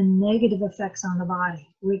some of the negative effects on the body,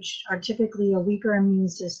 which are typically a weaker immune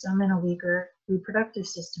system and a weaker reproductive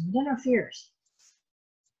system. It interferes.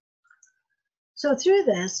 So through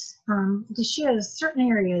this, she has certain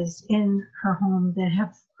areas in her home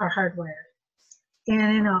that are hardwired.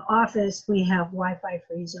 And in our office, we have Wi-Fi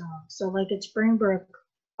free zones. So like at Springbrook,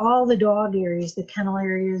 all the dog areas, the kennel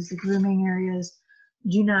areas, the grooming areas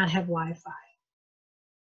do not have Wi-Fi.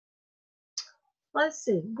 Let's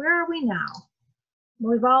see, where are we now?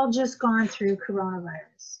 We've all just gone through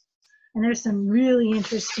coronavirus. And there's some really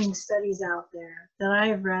interesting studies out there that I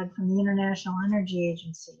have read from the International Energy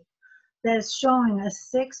Agency that is showing a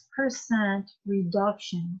 6%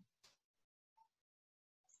 reduction.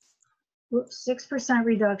 6%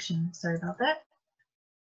 reduction, sorry about that.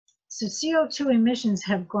 So CO2 emissions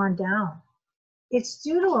have gone down. It's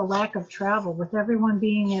due to a lack of travel. With everyone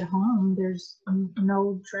being at home, there's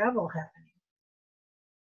no travel happening.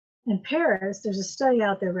 In Paris, there's a study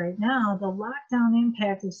out there right now, the lockdown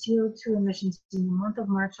impact of CO2 emissions in the month of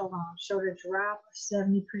March alone showed a drop of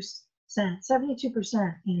 72%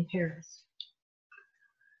 in Paris.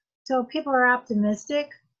 So people are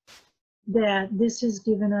optimistic that this has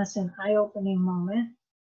given us an eye-opening moment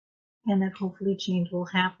and that hopefully change will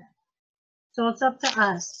happen. So it's up to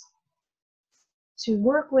us to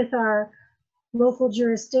work with our local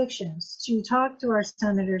jurisdictions, to talk to our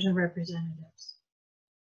senators and representatives.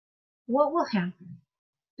 What will happen?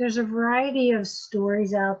 There's a variety of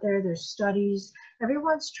stories out there, there's studies.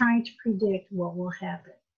 Everyone's trying to predict what will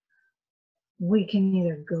happen. We can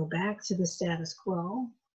either go back to the status quo,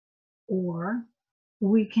 or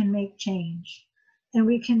we can make change, and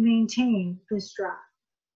we can maintain this drop.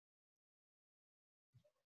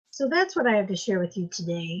 So that's what I have to share with you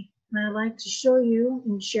today. And I'd like to show you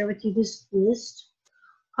and share with you this list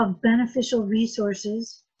of beneficial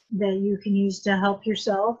resources that you can use to help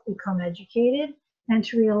yourself become educated and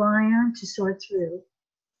to rely on to sort through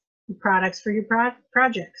the products for your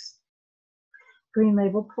projects. Green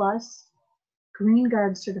Label Plus, Green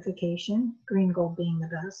Guard certification, Green Gold being the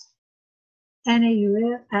best,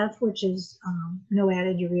 NAUF, which is no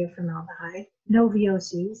added urea formaldehyde, no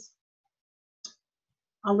VOCs.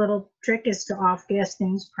 A little trick is to off-gas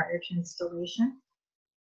things prior to installation.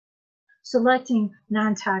 Selecting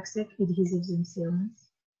non-toxic adhesives and sealants.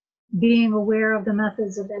 Being aware of the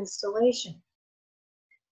methods of installation.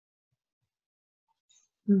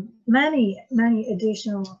 Many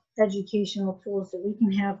additional educational tools that we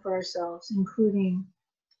can have for ourselves, including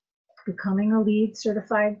becoming a LEED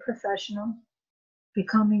certified professional,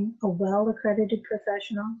 becoming a well-accredited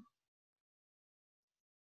professional.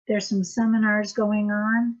 There's some seminars going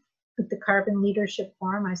on with the Carbon Leadership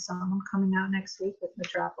Forum. I saw one coming out next week with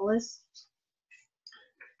Metropolis.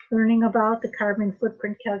 Learning about the carbon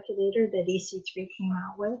footprint calculator that EC3 came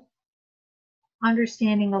out with.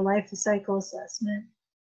 Understanding a life cycle assessment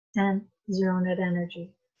and zero net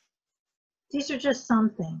energy. These are just some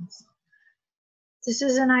things. This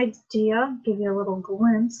is an idea, give you a little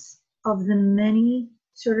glimpse of the many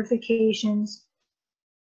certifications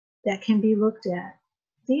that can be looked at.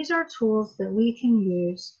 These are tools that we can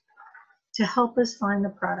use to help us find the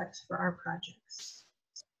products for our projects.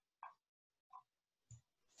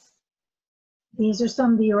 These are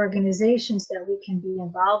some of the organizations that we can be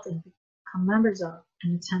involved in, become members of,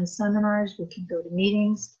 and attend seminars. We can go to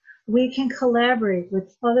meetings. We can collaborate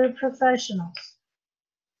with other professionals.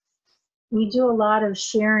 We do a lot of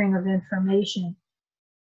sharing of information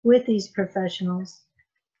with these professionals,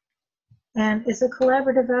 and it's a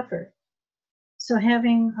collaborative effort. So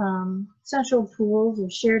having central pools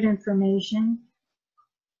of shared information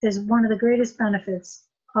is one of the greatest benefits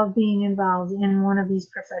of being involved in one of these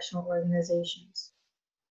professional organizations.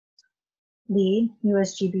 LEED,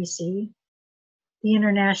 USGBC, the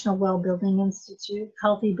International Well Building Institute,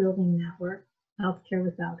 Healthy Building Network, Healthcare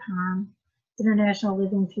Without Harm, International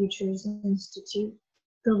Living Futures Institute,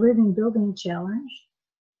 the Living Building Challenge,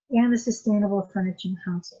 and the Sustainable Furnishing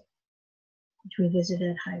Council, which we visited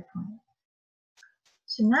at High Point.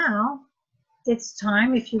 So now it's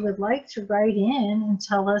time, if you would like, to write in and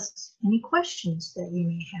tell us any questions that you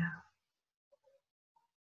may have.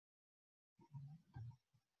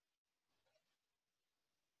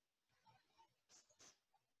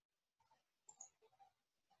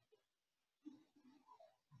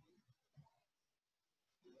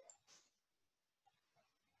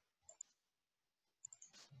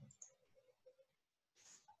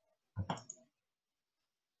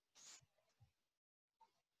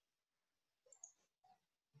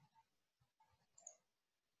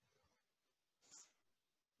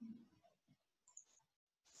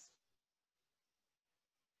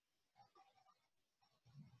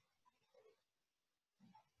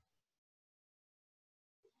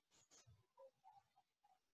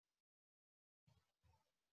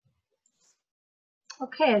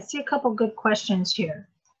 Okay, I see a couple good questions here.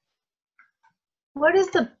 What is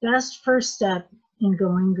the best first step in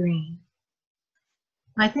going green?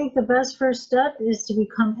 I think the best first step is to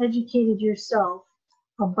become educated yourself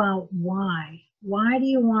about why. Why do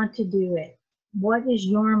you want to do it? What is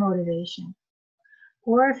your motivation?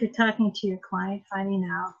 Or if you're talking to your client, finding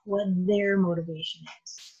out what their motivation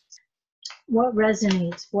is. What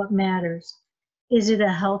resonates, what matters. Is it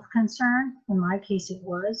a health concern? In my case, it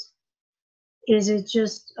was. Is it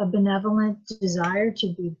just a benevolent desire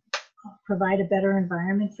to provide a better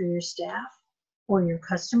environment for your staff or your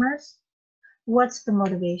customers? What's the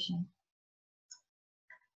motivation?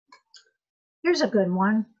 Here's a good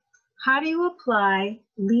one. How do you apply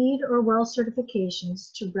LEED or WELL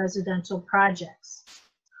certifications to residential projects?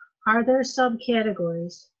 Are there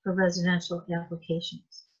subcategories for residential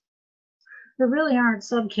applications? There really aren't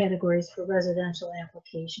subcategories for residential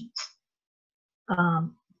applications.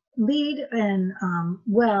 LEED and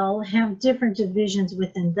WELL have different divisions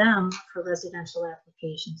within them for residential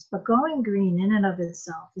applications, but going green in and of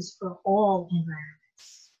itself is for all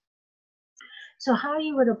environments. So how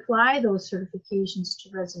you would apply those certifications to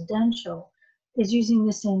residential is using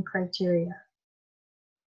the same criteria.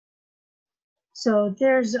 So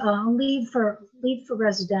there's LEED for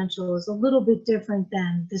residential is a little bit different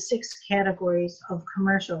than the 6 categories of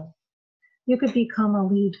commercial. You could become a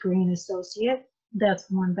LEED Green Associate. That's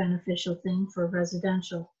one beneficial thing for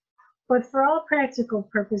residential. But for all practical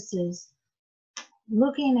purposes,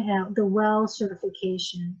 looking at the WELL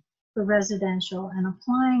certification for residential and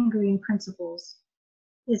applying green principles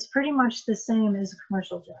is pretty much the same as a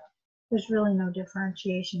commercial job. There's really no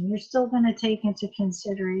differentiation. You're still going to take into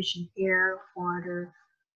consideration air, water,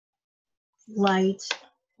 light,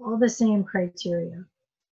 all the same criteria.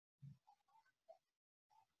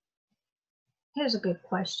 Here's a good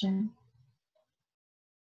question.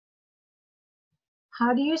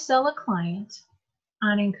 How do you sell a client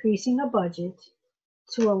on increasing a budget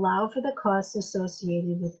to allow for the costs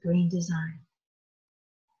associated with green design?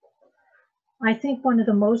 I think one of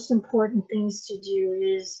the most important things to do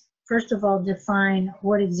is, first of all, define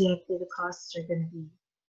what exactly the costs are going to be.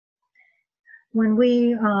 When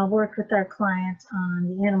we worked with our client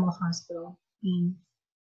on the animal hospital,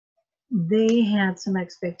 they had some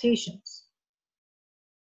expectations.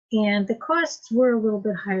 And the costs were a little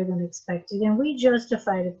bit higher than expected, and we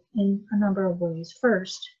justified it in a number of ways.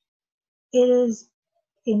 First, it is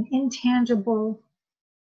an intangible,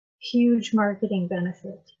 huge marketing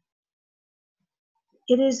benefit.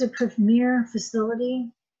 It is a premier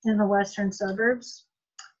facility in the western suburbs.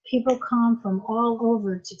 People come from all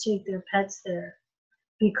over to take their pets there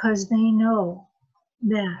because they know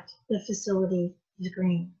that the facility is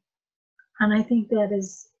green. And I think that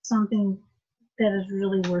is something that is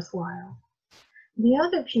really worthwhile. The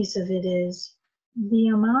other piece of it is the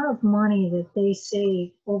amount of money that they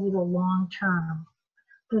save over the long term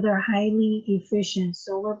for their highly efficient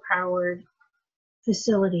solar-powered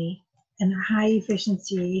facility and a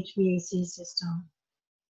high-efficiency HVAC system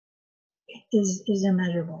is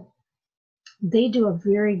immeasurable. They do a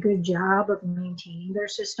very good job of maintaining their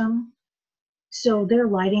system, so their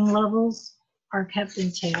lighting levels are kept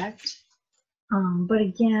intact. But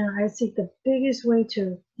again, I think the biggest way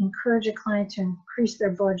to encourage a client to increase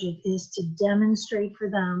their budget is to demonstrate for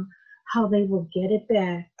them how they will get it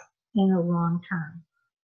back in the long term.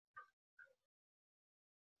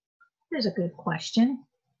 Here's a good question.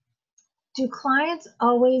 Do clients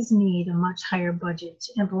always need a much higher budget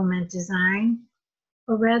to implement design,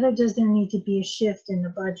 or rather does there need to be a shift in the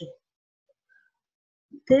budget?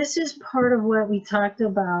 This is part of what we talked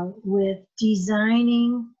about with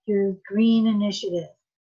designing your green initiative.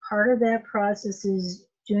 Part of that process is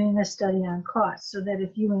doing a study on costs, so that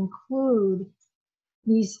if you include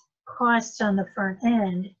these costs on the front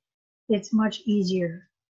end, it's much easier.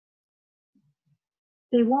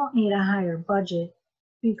 They won't need a higher budget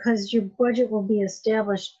because your budget will be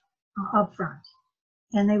established upfront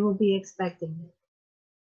and they will be expecting it.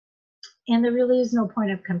 And there really is no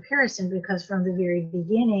point of comparison because from the very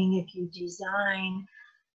beginning, if you design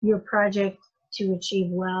your project to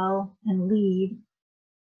achieve WELL and LEED,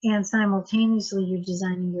 and simultaneously you're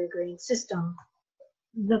designing your green system,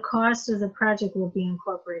 the cost of the project will be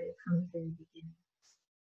incorporated from the very beginning.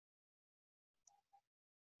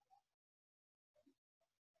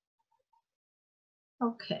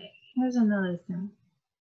 Okay, here's another thing,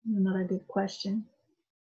 another good question.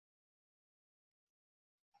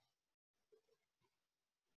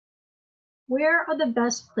 Where are the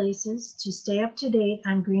best places to stay up to date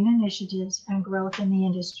on green initiatives and growth in the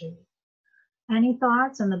industry? Any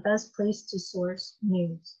thoughts on the best place to source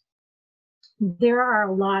news? There are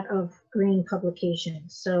a lot of green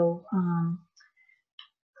publications, so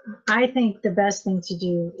I think the best thing to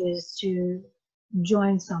do is to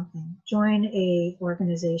join something, join a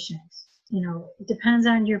organization. You know, it depends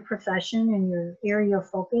on your profession and your area of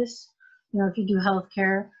focus. You know, if you do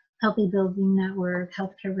healthcare, Healthy Building Network,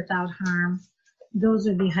 Healthcare Without Harm, those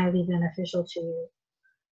would be highly beneficial to you.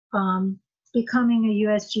 Becoming a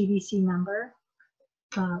USGBC member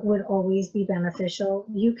would always be beneficial.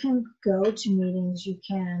 You can go to meetings, you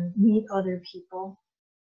can meet other people.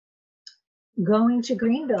 Going to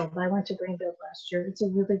Greenbuild, I went to Greenbuild last year. It's a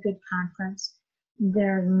really good conference.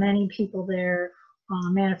 There are many people there,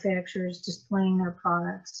 manufacturers displaying their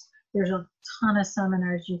products. There's a ton of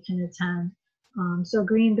seminars you can attend. So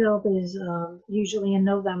Greenbuild is usually in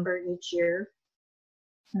November each year.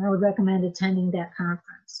 And I would recommend attending that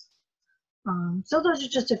conference. So those are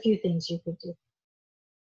just a few things you could do.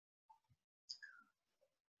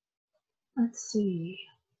 Let's see.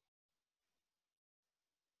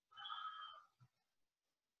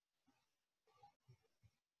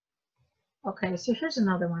 Okay, so here's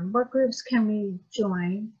another one. What groups can we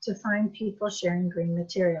join to find people sharing green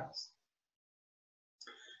materials?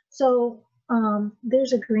 So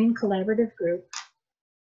there's a green collaborative group,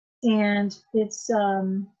 and it's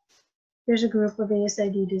there's a group of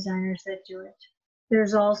ASID designers that do it.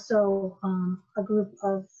 There's also a group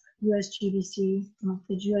of USGBC,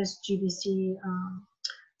 the USGBC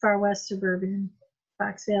Far West Suburban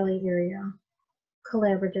Fox Valley area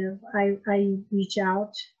collaborative. I reach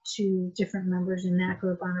out to different members in that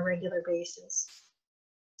group on a regular basis.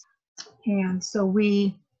 And so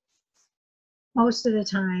most of the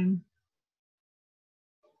time,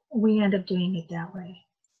 we end up doing it that way.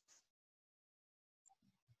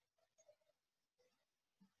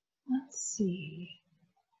 Let's see.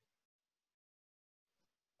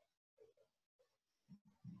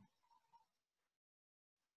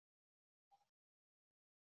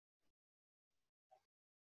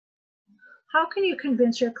 How can you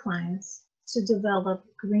convince your clients to develop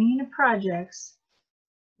green projects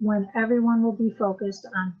when everyone will be focused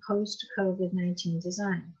on post-COVID-19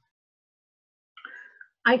 design?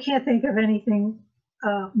 I can't think of anything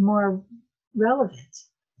more relevant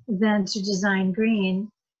than to design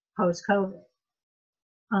green post-COVID.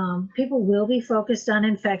 People will be focused on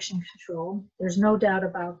infection control. There's no doubt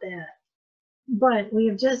about that. But we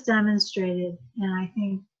have just demonstrated, and I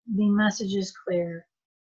think the message is clear,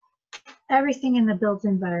 everything in the built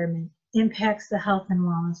environment impacts the health and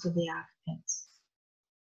wellness of the occupants.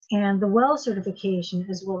 And the WELL certification,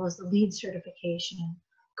 as well as the LEED certification,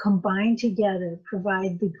 combined together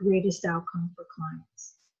provide the greatest outcome for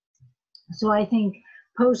clients. So I think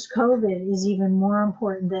post-COVID is even more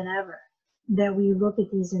important than ever that we look at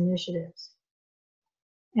these initiatives.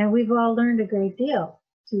 And we've all learned a great deal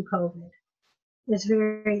through COVID. It's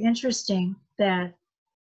very interesting that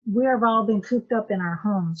we have all been cooped up in our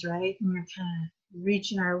homes, right? And we're kind of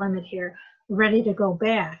reaching our limit here, ready to go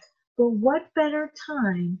back. But what better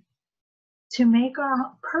time to make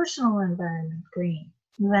our personal environment green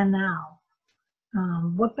than now?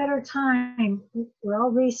 What better time? We're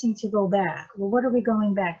all racing to go back. Well, what are we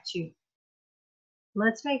going back to?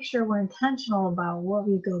 Let's make sure we're intentional about what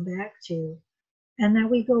we go back to, and that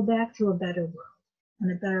we go back to a better world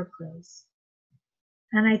and a better place.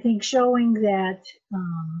 And I think showing that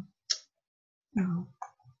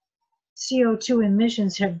CO2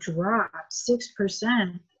 emissions have dropped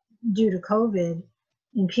 6% due to COVID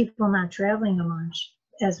and people not traveling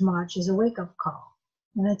as much is a wake-up call.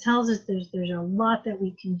 And it tells us there's a lot that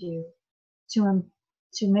we can do to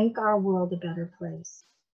make our world a better place.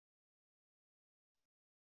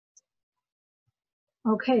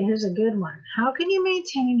 Okay, here's a good one. How can you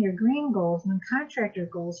maintain your green goals when contractor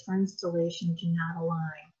goals for installation do not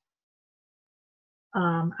align?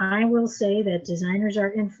 I will say that designers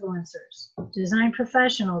are influencers. Design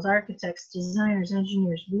professionals, architects, designers,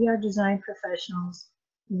 engineers, we are design professionals.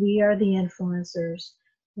 We are the influencers.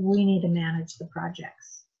 We need to manage the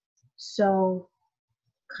projects. So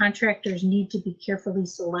contractors need to be carefully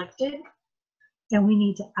selected, and we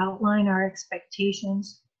need to outline our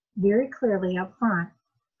expectations very clearly up front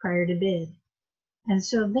prior to bid. And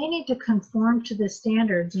so they need to conform to the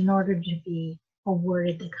standards in order to be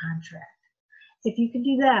awarded the contract. If you can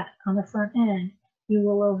do that on the front end, you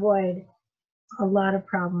will avoid a lot of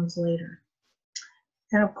problems later.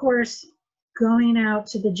 And of course, going out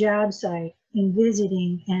to the job site and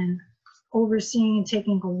visiting and overseeing and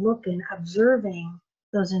taking a look and observing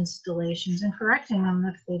those installations and correcting them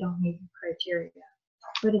if they don't meet the criteria.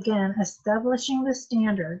 But again, establishing the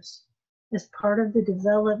standards as part of the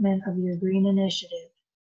development of your green initiative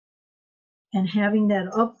and having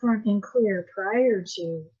that upfront and clear prior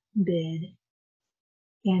to bid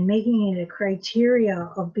and making it a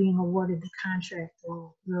criteria of being awarded the contract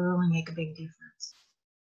will really make a big difference.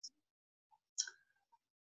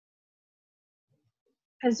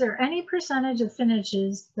 Is there any percentage of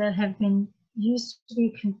finishes that have been used to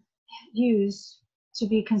be used to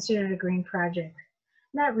be considered a green project?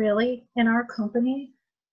 Not really. In our company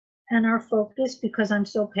and our focus, because I'm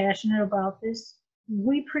so passionate about this,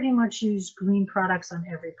 we pretty much use green products on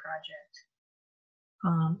every project.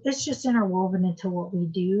 It's just interwoven into what we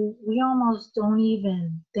do. We almost don't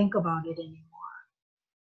even think about it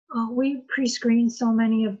anymore. We pre-screen so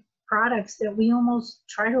many of products that we almost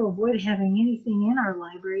try to avoid having anything in our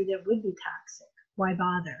library that would be toxic. Why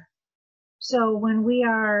bother? So when we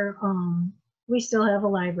are, we still have a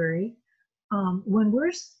library. When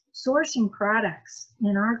we're sourcing products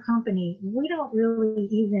in our company, we don't really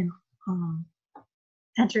even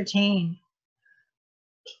entertain,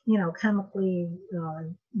 you know, chemically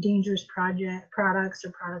dangerous products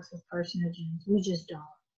or products with carcinogens. We just don't.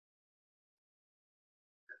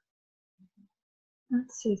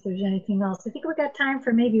 Let's see if there's anything else. I think we got time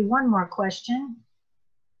for maybe one more question.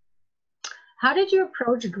 How did you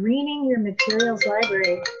approach greening your materials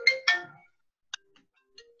library?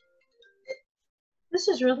 This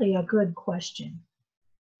is really a good question.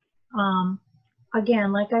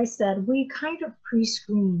 Again, like I said, we kind of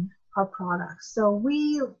pre-screen our products. So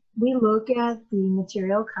we look at the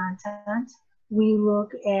material content. We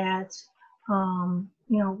look at,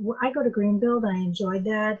 you know, I go to Greenbuild, I enjoyed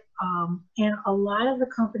that. And a lot of the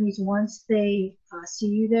companies, once they see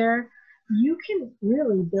you there, you can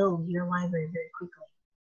really build your library very quickly.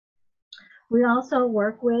 We also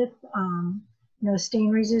work with, you know,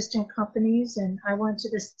 stain-resistant companies, and I went to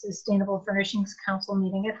the Sustainable Furnishings Council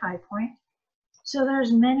meeting at High Point. So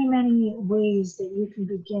there's many, many ways that you can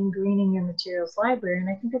begin greening your materials library, and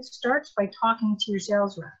I think it starts by talking to your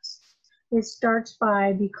sales reps. It starts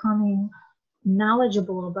by becoming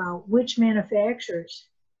knowledgeable about which manufacturers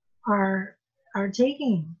are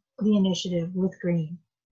taking the initiative with green.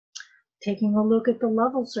 Taking a look at the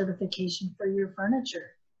level certification for your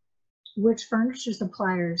furniture. Which furniture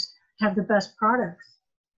suppliers have the best products?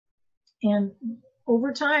 And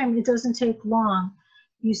over time, it doesn't take long.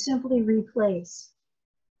 You simply replace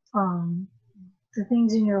the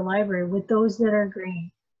things in your library with those that are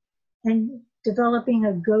green. And developing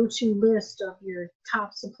a go-to list of your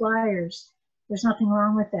top suppliers, there's nothing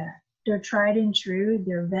wrong with that. They're tried and true,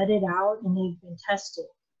 they're vetted out, and they've been tested.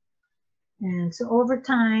 And so over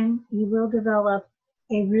time, you will develop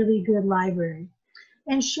a really good library.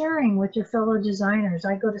 And sharing with your fellow designers.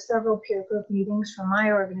 I go to several peer group meetings from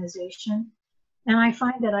my organization, and I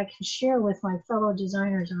find that I can share with my fellow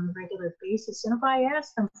designers on a regular basis. And if I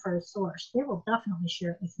ask them for a source, they will definitely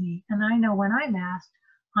share it with me. And I know when I'm asked,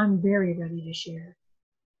 I'm very ready to share.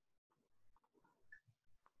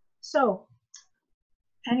 So,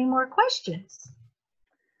 any more questions?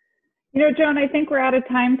 You know, Joan, I think we're out of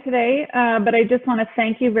time today, but I just want to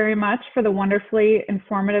thank you very much for the wonderfully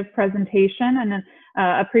informative presentation, and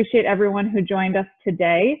appreciate everyone who joined us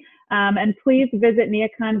today. And please visit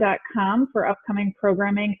neocon.com for upcoming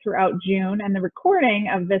programming throughout June, and the recording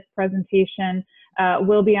of this presentation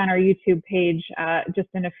will be on our YouTube page just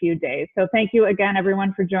in a few days. So thank you again,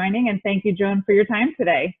 everyone, for joining, and thank you, Joan, for your time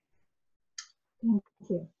today. Thank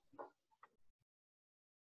you.